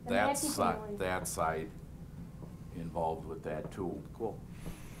The that Matchy side, family. involved with that too. Cool.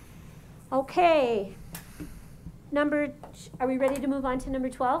 Okay. Are we ready to move on to number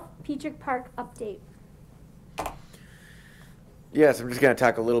 12? Petrick Park update. Yes, I'm just going to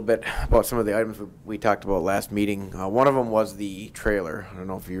talk a little bit about some of the items we talked about last meeting. One of them was the trailer. I don't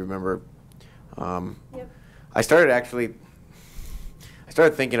know if you remember. Yep. I started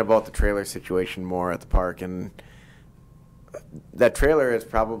thinking about the trailer situation more at the park, and that trailer has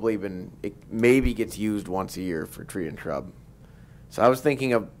probably it maybe gets used once a year for tree and shrub. So I was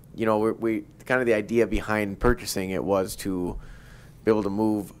thinking of, you know, we kind of the idea behind purchasing it was to be able to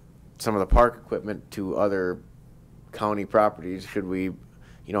move some of the park equipment to other county properties. Should we, you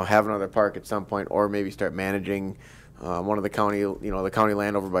know, have another park at some point, or maybe start managing one of the county, you know, the county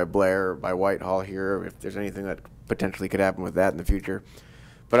land over by Blair or by Whitehall here, if there's anything that potentially could happen with that in the future.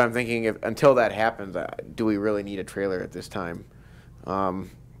 But I'm thinking, until that happens, do we really need a trailer at this time?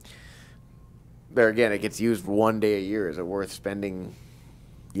 There again, it gets used one day a year. Is it worth spending,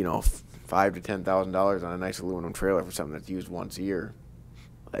 you know, $5,000 to $10,000 on a nice aluminum trailer for something that's used once a year?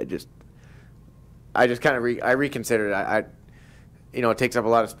 I just kind of reconsidered it. You know, it takes up a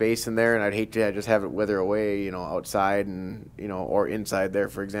lot of space in there, and I'd hate to just have it wither away, you know, outside and, you know, or inside there,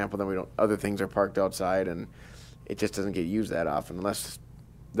 for example. Then other things are parked outside, and it just doesn't get used that often, unless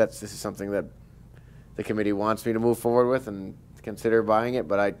this is something that the committee wants me to move forward with and consider buying it.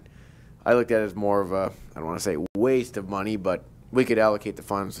 But I looked at it as more of a, I don't want to say waste of money, but we could allocate the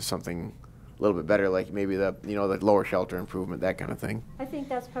funds to something a little bit better, like maybe the lower shelter improvement, that kind of thing. I think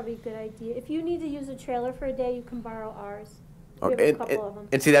that's probably a good idea. If you need to use a trailer for a day, you can borrow ours. We Oh, have a couple of them.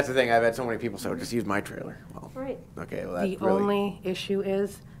 And see, that's the thing. I've had so many people say, "Oh, just use my trailer." Well, Right. okay, well, that's The really only issue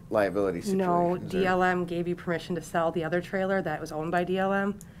is, liability situation. no, DLM gave you permission to sell the other trailer that was owned by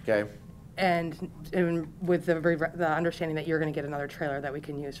DLM, Okay. and with the understanding that you're gonna get another trailer that we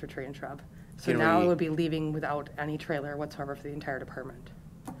can use for tree and shrub. So Can now we- it would be leaving without any trailer whatsoever for the entire department.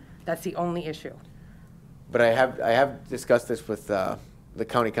 That's the only issue. But I have discussed this with the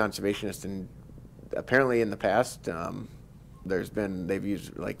county conservationist, and apparently in the past, they've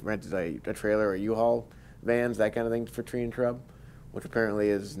used, like, rented a trailer or U-Haul vans, that kind of thing, for tree and shrub, which apparently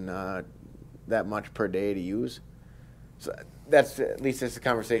is not that much per day to use. So that's, at least it's a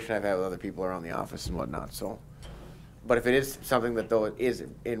conversation I've had with other people around the office and whatnot. So, but if it is something that, though, it is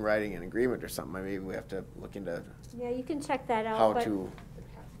in writing an agreement or something, maybe we have to look into Yeah, you can check that out. how but to.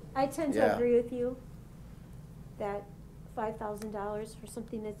 I tend to Yeah. agree with you that $5,000 for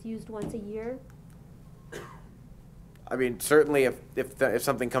something that's used once a year. I mean, certainly if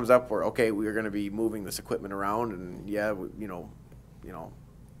something comes up where, okay, we're going to be moving this equipment around, and yeah, you know,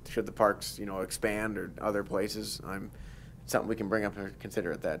 should the parks, you know, expand or other places, it's something we can bring up and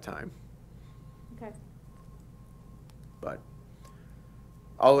consider at that time. Okay. But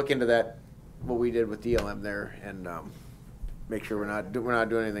I'll look into that what we did with DLM there and make sure we're not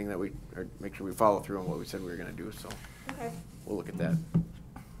doing anything that or make sure we follow through on what we said we were going to do. So Okay. we'll look at that.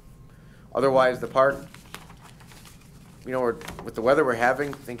 Otherwise, the park, you know, with the weather we're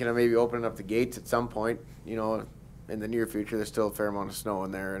having, thinking of maybe opening up the gates at some point, you know, in the near future. There's still a fair amount of snow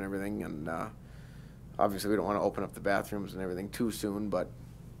in there and everything, and obviously we don't want to open up the bathrooms and everything too soon, but,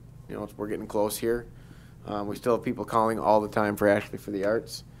 you know, we're getting close here. We still have people calling all the time for Ashley for the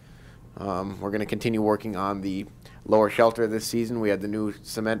Arts. We're going to continue working on the lower shelter this season. We had the new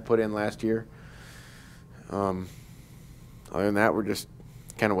cement put in last year. Other than that, we're just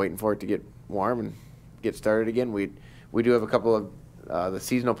kind of waiting for it to get warm and get started again. We do have a couple of the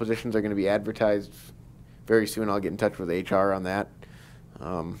seasonal positions are going to be advertised very soon. I'll get in touch with HR on that.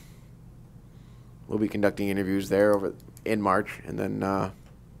 We'll be conducting interviews there in March, and then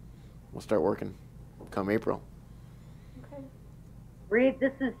we'll start working come April. Okay. Reed,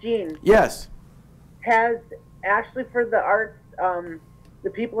 this is Jean. Yes. Has Ashley for the Arts, the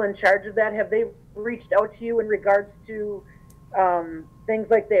people in charge of that, have they reached out to you in regards to things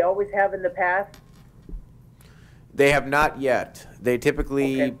like they always have in the past? They have not yet. They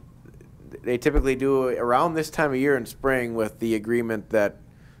typically do around this time of year in spring with the agreement that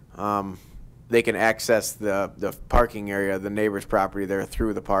they can access the parking area, the neighbor's property there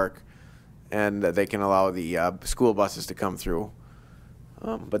through the park, and that they can allow the school buses to come through.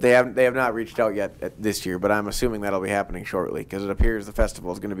 But they have not reached out yet this year, but I'm assuming that'll be happening shortly because it appears the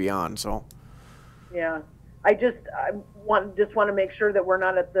festival is going to be on. So. Yeah, I want to make sure that we're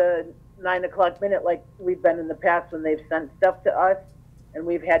not at the 9 o'clock minute like we've been in the past when they've sent stuff to us and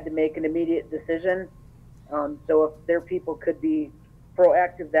we've had to make an immediate decision. So if their people could be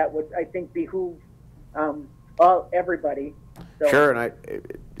proactive, that would, I think, behoove everybody. So. Sure, and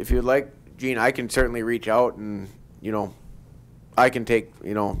if you'd like, Gene, I can certainly reach out and, you know, I can take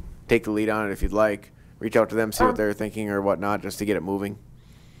the lead on it if you'd like. Reach out to them, see what they're thinking or whatnot, just to get it moving.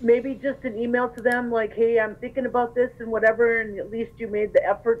 Maybe just an email to them like, hey, I'm thinking about this and whatever, and at least you made the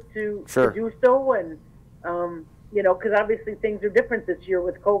effort to do so. And, you know, because obviously things are different this year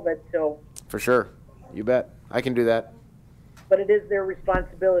with COVID. So. For sure. You bet. I can do that. But it is their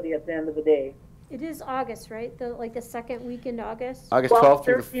responsibility at the end of the day. It is August, right? The second week in August? August 12th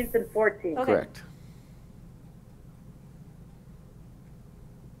through 13th and 14th. Okay. Correct.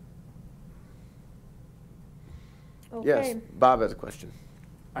 Okay. Yes, Bob has a question.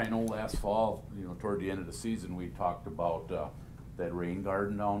 I know last fall, you know, toward the end of the season, we talked about that rain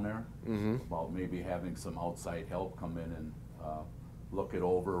garden down there. Mm-hmm. About maybe having some outside help come in and look it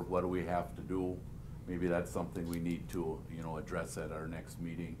over. What do we have to do? Maybe that's something we need to, you know, address at our next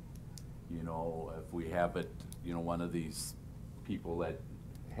meeting. You know, if we have it, you know, one of these people that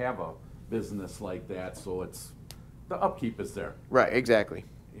have a business like that, so it's, the upkeep is there. Right, exactly.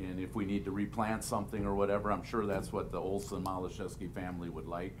 And if we need to replant something or whatever, I'm sure that's what the Olson Malashevsky family would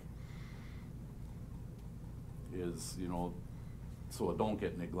like. Is, you know, so it don't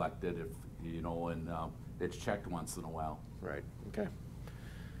get neglected if, you know, and it's checked once in a while. Right, okay.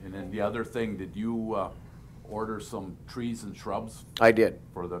 And then the other thing, did you order some trees and shrubs? I did.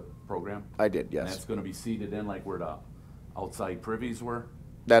 For the program? I did, yes. And that's gonna be seeded in like where the outside privies were?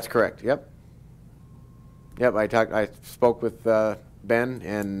 That's correct, yep. Yep, I spoke with Ben,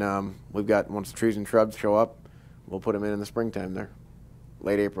 and we've got, once the trees and shrubs show up, we'll put them in the springtime there.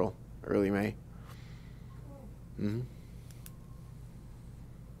 Late April, early May. Mm-hmm.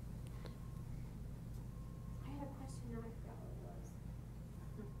 I had a question, now I forgot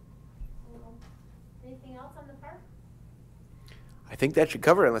what it was. Anything else on the park? I think that should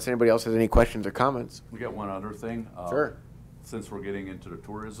cover it, unless anybody else has any questions or comments. We got one other thing. Sure. Since we're getting into the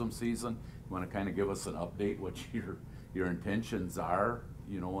tourism season, you wanna kinda give us an update what your intentions are,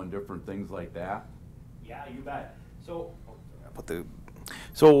 you know, and different things like that? Yeah, you bet. You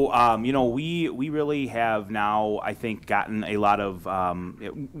know, we really have now, I think, gotten a lot of,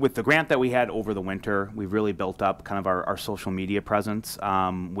 with the grant that we had over the winter, we've really built up kind of our social media presence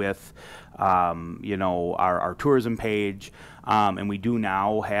with, you know, our tourism page, and we do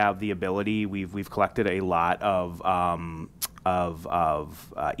now have the ability, we've collected a lot of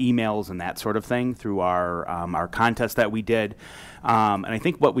emails and that sort of thing through our contest that we did. And I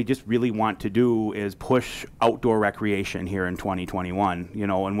think what we just really want to do is push outdoor recreation here in 2021, you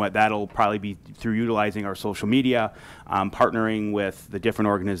know, and what that'll probably be through utilizing our social media, partnering with the different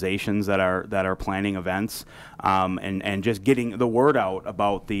organizations that are planning events, and just getting the word out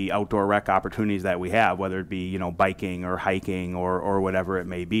about the outdoor rec opportunities that we have, whether it be, you know, biking or hiking or whatever it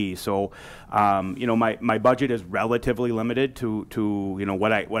may be. So, you know, my budget is relatively limited limited to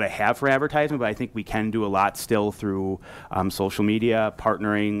what I have for advertisement, but I think we can do a lot still through social media,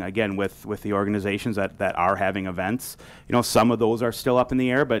 partnering again with the organizations that are having events. Some of those are still up in the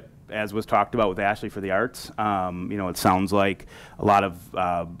air, but as was talked about with Ashley for the Arts, it sounds like a lot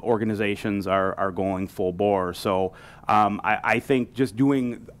of organizations are going full bore. So I think just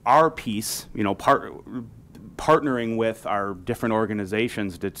doing our piece, partnering with our different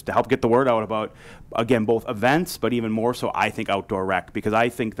organizations to help get the word out about, again, both events, but even more so, I think, outdoor rec, because I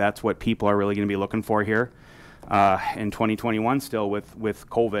think that's what people are really going to be looking for here in 2021 still with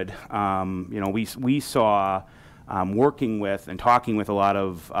COVID. We saw working with and talking with a lot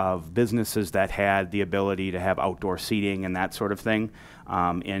of businesses that had the ability to have outdoor seating and that sort of thing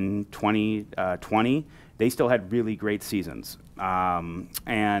in 2020. They still had really great seasons. That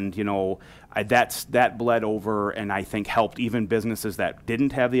bled over and I think helped even businesses that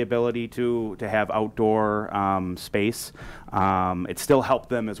didn't have the ability to have outdoor space. It still helped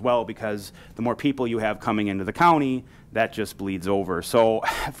them as well, because the more people you have coming into the county, that just bleeds over. So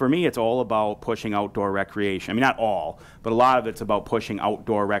for me, it's all about pushing outdoor recreation. I mean, not all, but a lot of it's about pushing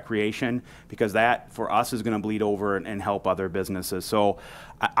outdoor recreation, because that for us is going to bleed over and help other businesses. So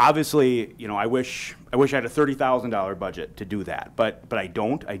obviously, I wish I had a $30,000 budget to do that, but I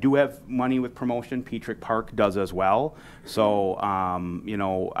don't. I do have money with promotion. Petrick Park does as well. So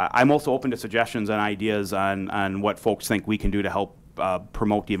I'm also open to suggestions and ideas on what folks think we can do to help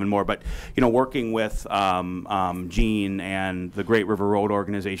promote even more. But working with Gene and the Great River Road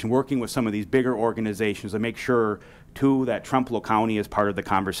organization, working with some of these bigger organizations to make sure too that Trempealeau County is part of the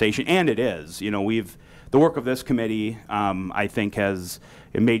conversation, and it is. The work of this committee, I think, has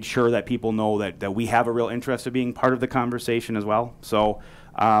made sure that people know that we have a real interest in being part of the conversation as well. So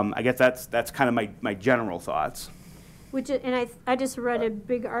I guess that's kind of my general thoughts. I just read a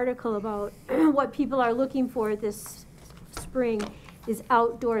big article about what people are looking for this spring is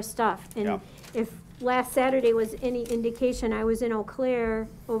outdoor stuff. And if last Saturday was any indication, I was in Eau Claire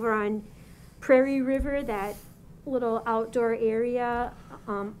over on Prairie River, that little outdoor area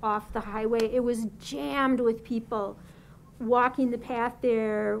off the highway. It was jammed with people walking the path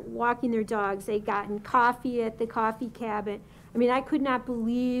there, walking their dogs. They'd gotten coffee at the coffee cabin. I mean, I could not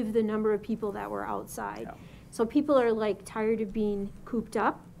believe the number of people that were outside. Yeah. So people are like tired of being cooped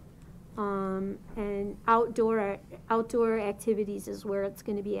up. And outdoor activities is where it's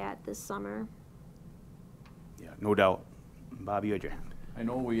going to be at this summer. Yeah, no doubt. Bob, you had your hand. I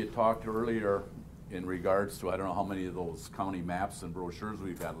know we had talked earlier in regards to, I don't know how many of those county maps and brochures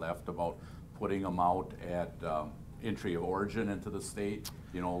we've got left, about putting them out at entry of origin into the state,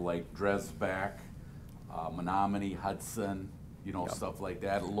 like Dresbach, Menominee, Hudson, stuff like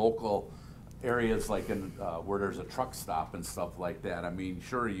that, local areas like in where there's a truck stop and stuff like that. I mean,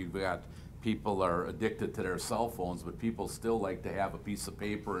 sure, you've got people are addicted to their cell phones, but people still like to have a piece of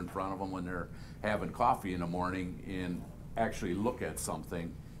paper in front of them when they're having coffee in the morning and actually look at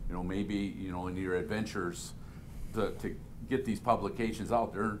something. Maybe in your adventures to get these publications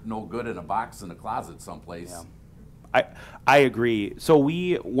out. They're no good in a box in a closet someplace. Yeah. I agree. So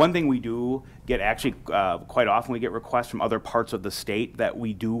one thing we do get actually quite often, we get requests from other parts of the state that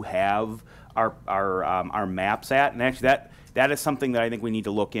we do have our maps at, and actually that is something that I think we need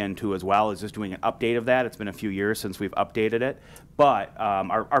to look into as well, is just doing an update of that. It's been a few years since we've updated it, but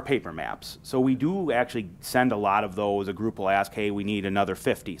our paper maps. So we do actually send a lot of those. A group will ask, hey, we need another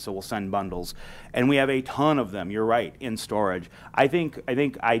 50, so we'll send bundles, and we have a ton of them. You're right, in storage. I think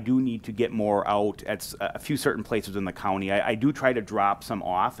I do need to get more out at a few certain places in the county. I do try to drop some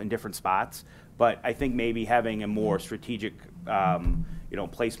off in different spots, but I think maybe having a more strategic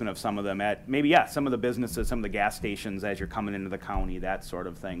placement of some of them at maybe, some of the businesses, some of the gas stations as you're coming into the county, that sort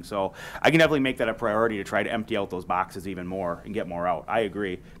of thing. So I can definitely make that a priority to try to empty out those boxes even more and get more out. I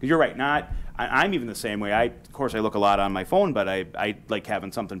agree. Because you're right, I'm even the same way. Of course, I look a lot on my phone, but I like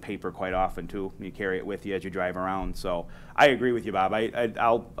having something paper quite often too. You carry it with you as you drive around. So I agree with you, Bob.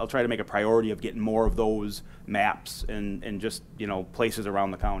 I'll try to make a priority of getting more of those maps and just, places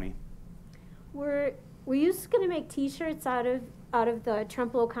around the county. Were you going to make T-shirts out of the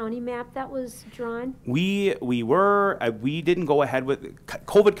Trempealeau County map that was drawn? We were. We didn't go ahead with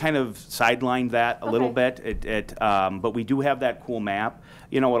COVID. Kind of sidelined that a little bit. But we do have that cool map.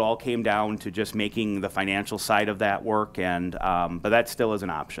 It all came down to just making the financial side of that work, and but that still is an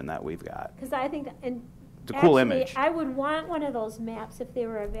option that we've got. Because I think it's a cool image. I would want one of those maps if they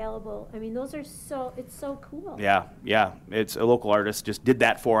were available. I mean, those are it's so cool. Yeah. It's a local artist just did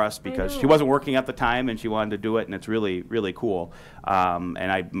that for us because she wasn't working at the time and she wanted to do it, and it's really, really cool.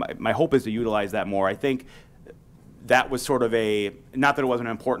 And my hope is to utilize that more. I think that was sort of not that it wasn't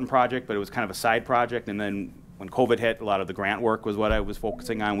an important project, but it was kind of a side project, and then when COVID hit, a lot of the grant work was what I was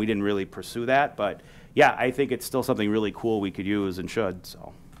focusing on. We didn't really pursue that, but yeah, I think it's still something really cool we could use and should,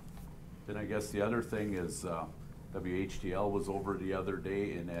 so. Then I guess the other thing is, WHTL was over the other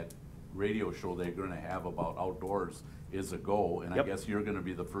day, and that radio show they're gonna have about outdoors is a go, and I Yep. guess you're gonna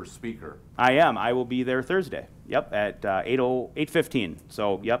be the first speaker. I am. I will be there Thursday. Yep, at 8:15.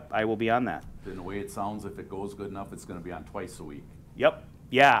 So, yep, I will be on that. Then the way it sounds, if it goes good enough, it's gonna be on twice a week. Yep.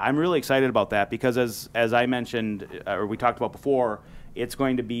 Yeah, I'm really excited about that because as I mentioned, or we talked about before, it's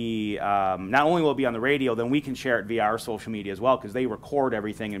going to be, not only will it be on the radio, then we can share it via our social media as well because they record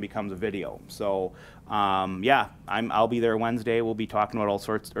everything and it becomes a video. So, yeah, I'll be there Wednesday. We'll be talking about all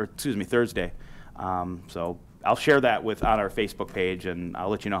sorts, or excuse me, Thursday. So I'll share that on our Facebook page, and I'll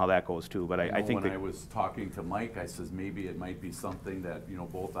let you know how that goes too. But I think when I was talking to Mike, I says maybe it might be something that, you know,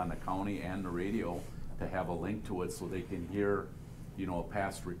 both on the county and the radio, to have a link to it so they can hear, you know, a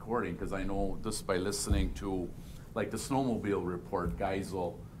past recording. Because I know just by listening to, like the snowmobile report, guys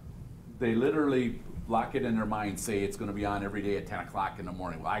they literally lock it in their mind, say it's going to be on every day at 10 o'clock in the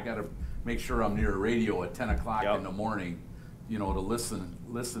morning. Well, I got to make sure I'm near a radio at 10 o'clock in the morning, you know, to listen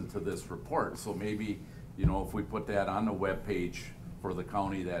to this report. So maybe, you know, if we put that on the web page for the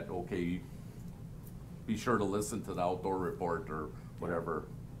county, that, okay, be sure to listen to the outdoor report or whatever.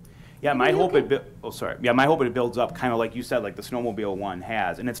 Yeah, my hope it builds up kind of like you said, like the snowmobile one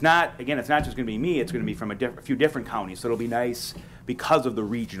has. And it's not just going to be me, it's going to be from a few different counties. So it'll be nice because of the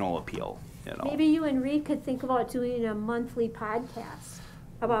regional appeal, you know. Maybe you and Reed could think about doing a monthly podcast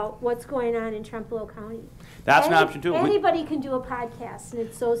about what's going on in Trempealeau County. That's an option too. Anybody can do a podcast, and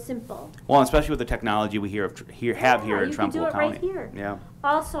it's so simple. Well, especially with the technology we have here in Trempealeau County. You can do it right here. Yeah.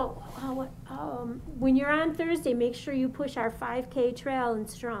 Also, when you're on Thursday, make sure you push our 5K trail in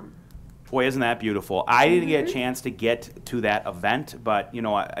Strum. Boy, isn't that beautiful. I didn't get a chance to get to that event, but, you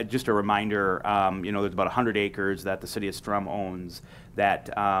know, just a reminder, you know, there's about 100 acres that the city of Strum owns that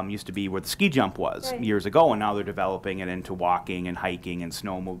used to be where the ski jump was years ago, and now they're developing it into walking and hiking and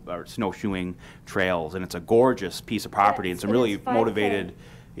snowshoeing trails, and it's a gorgeous piece of property and some really motivated.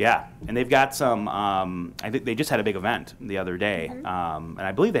 Yeah, and they've got some, I think they just had a big event the other day, and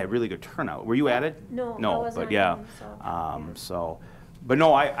I believe they had really good turnout. Were you at it? No, I wasn't. But yeah, But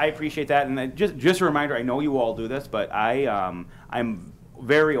no, I appreciate that, and just a reminder. I know you all do this, but I'm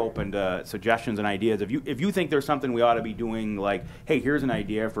very open to suggestions and ideas. If you think there's something we ought to be doing, like, hey, here's an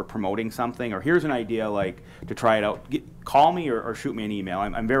idea for promoting something, or here's an idea like to try it out, call me or shoot me an email.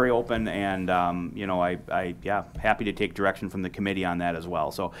 I'm very open, and you know, happy to take direction from the committee on that as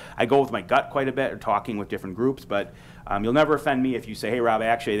well. So I go with my gut quite a bit, or talking with different groups, but. You'll never offend me if you say, hey, Rob,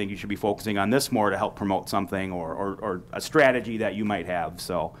 actually, I think you should be focusing on this more to help promote something or a strategy that you might have.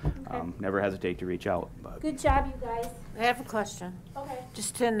 So never hesitate to reach out. But. Good job, you guys. I have a question. Okay.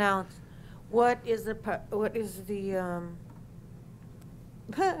 Just to announce, what is the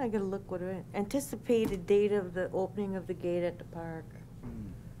I gotta look what it is. Anticipated date of the opening of the gate at the park?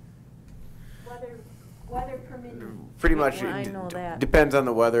 Weather permitting. Pretty much, Well, I know that. depends on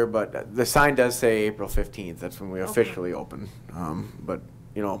the weather, but the sign does say April 15th. That's when we officially open. But,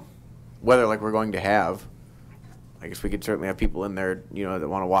 you know, weather like we're going to have, I guess we could certainly have people in there, you know, that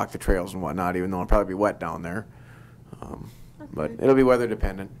want to walk the trails and whatnot, even though it'll probably be wet down there. But it'll be weather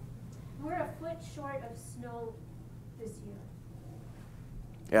dependent. We're a foot short of snow this year.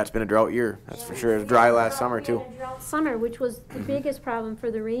 Yeah, it's been a drought year, that's for sure. It was dry last summer, too. We had a drought summer, which was the biggest problem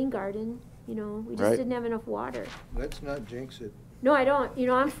for the rain garden. You know, we just didn't have enough water. Let's not jinx it. No, I don't. You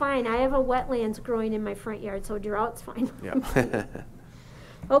know, I'm fine. I have a wetlands growing in my front yard, so drought's fine. Yeah.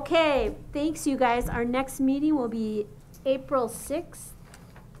 Okay, thanks, you guys. Our next meeting will be April 6th,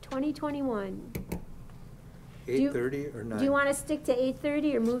 2021. 8:30 or 9? Do you want to stick to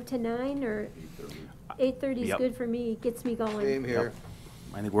 8:30 or move to 9, or 8:30 is good for me, gets me going. Same here. Yep.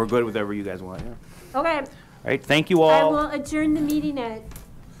 I think we're good with whatever you guys want. Yeah. Okay. All right, thank you I all. will adjourn the meeting at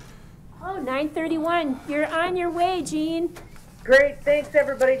 9:31. You're on your way, Jean. Great, thanks,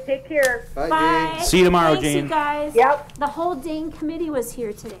 everybody. Take care. Bye, Bye. Jane. See you tomorrow, Thanks, Jean. you guys. Yep. The whole dang committee was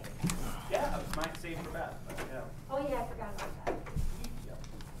here today. Yeah, that was my save for Beth. Oh yeah, I forgot about that.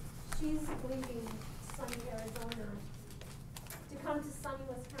 She's leaving sunny Arizona to come to sunny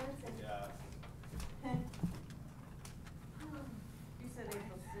Wisconsin. Yeah. You said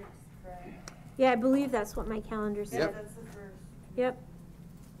April 6th, right? Yeah, I believe that's what my calendar said. Yep. That's the first. Yep.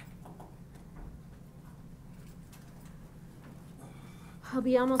 I'll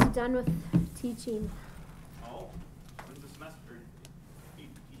be almost done with teaching. Oh, when's the semester?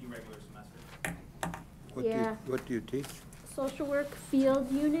 Regular semester? Yeah. What do you teach? Social work field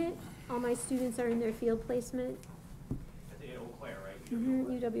unit. All my students are in their field placement. At Eau Claire, right?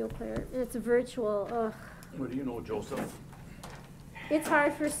 UW Eau Claire. And it's virtual. Ugh. What do you know, Joseph? It's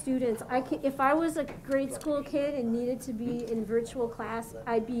hard for students. If I was a grade school kid and needed to be in virtual class,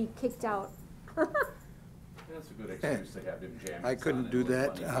 I'd be kicked out. That's a good excuse to have him jamming. I couldn't do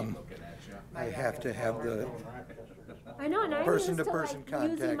that. Looking at you. I have to have the I know, and I'm used person-to-person to like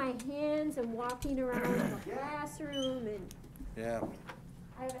using contact. my hands and walking around the classroom and Yeah.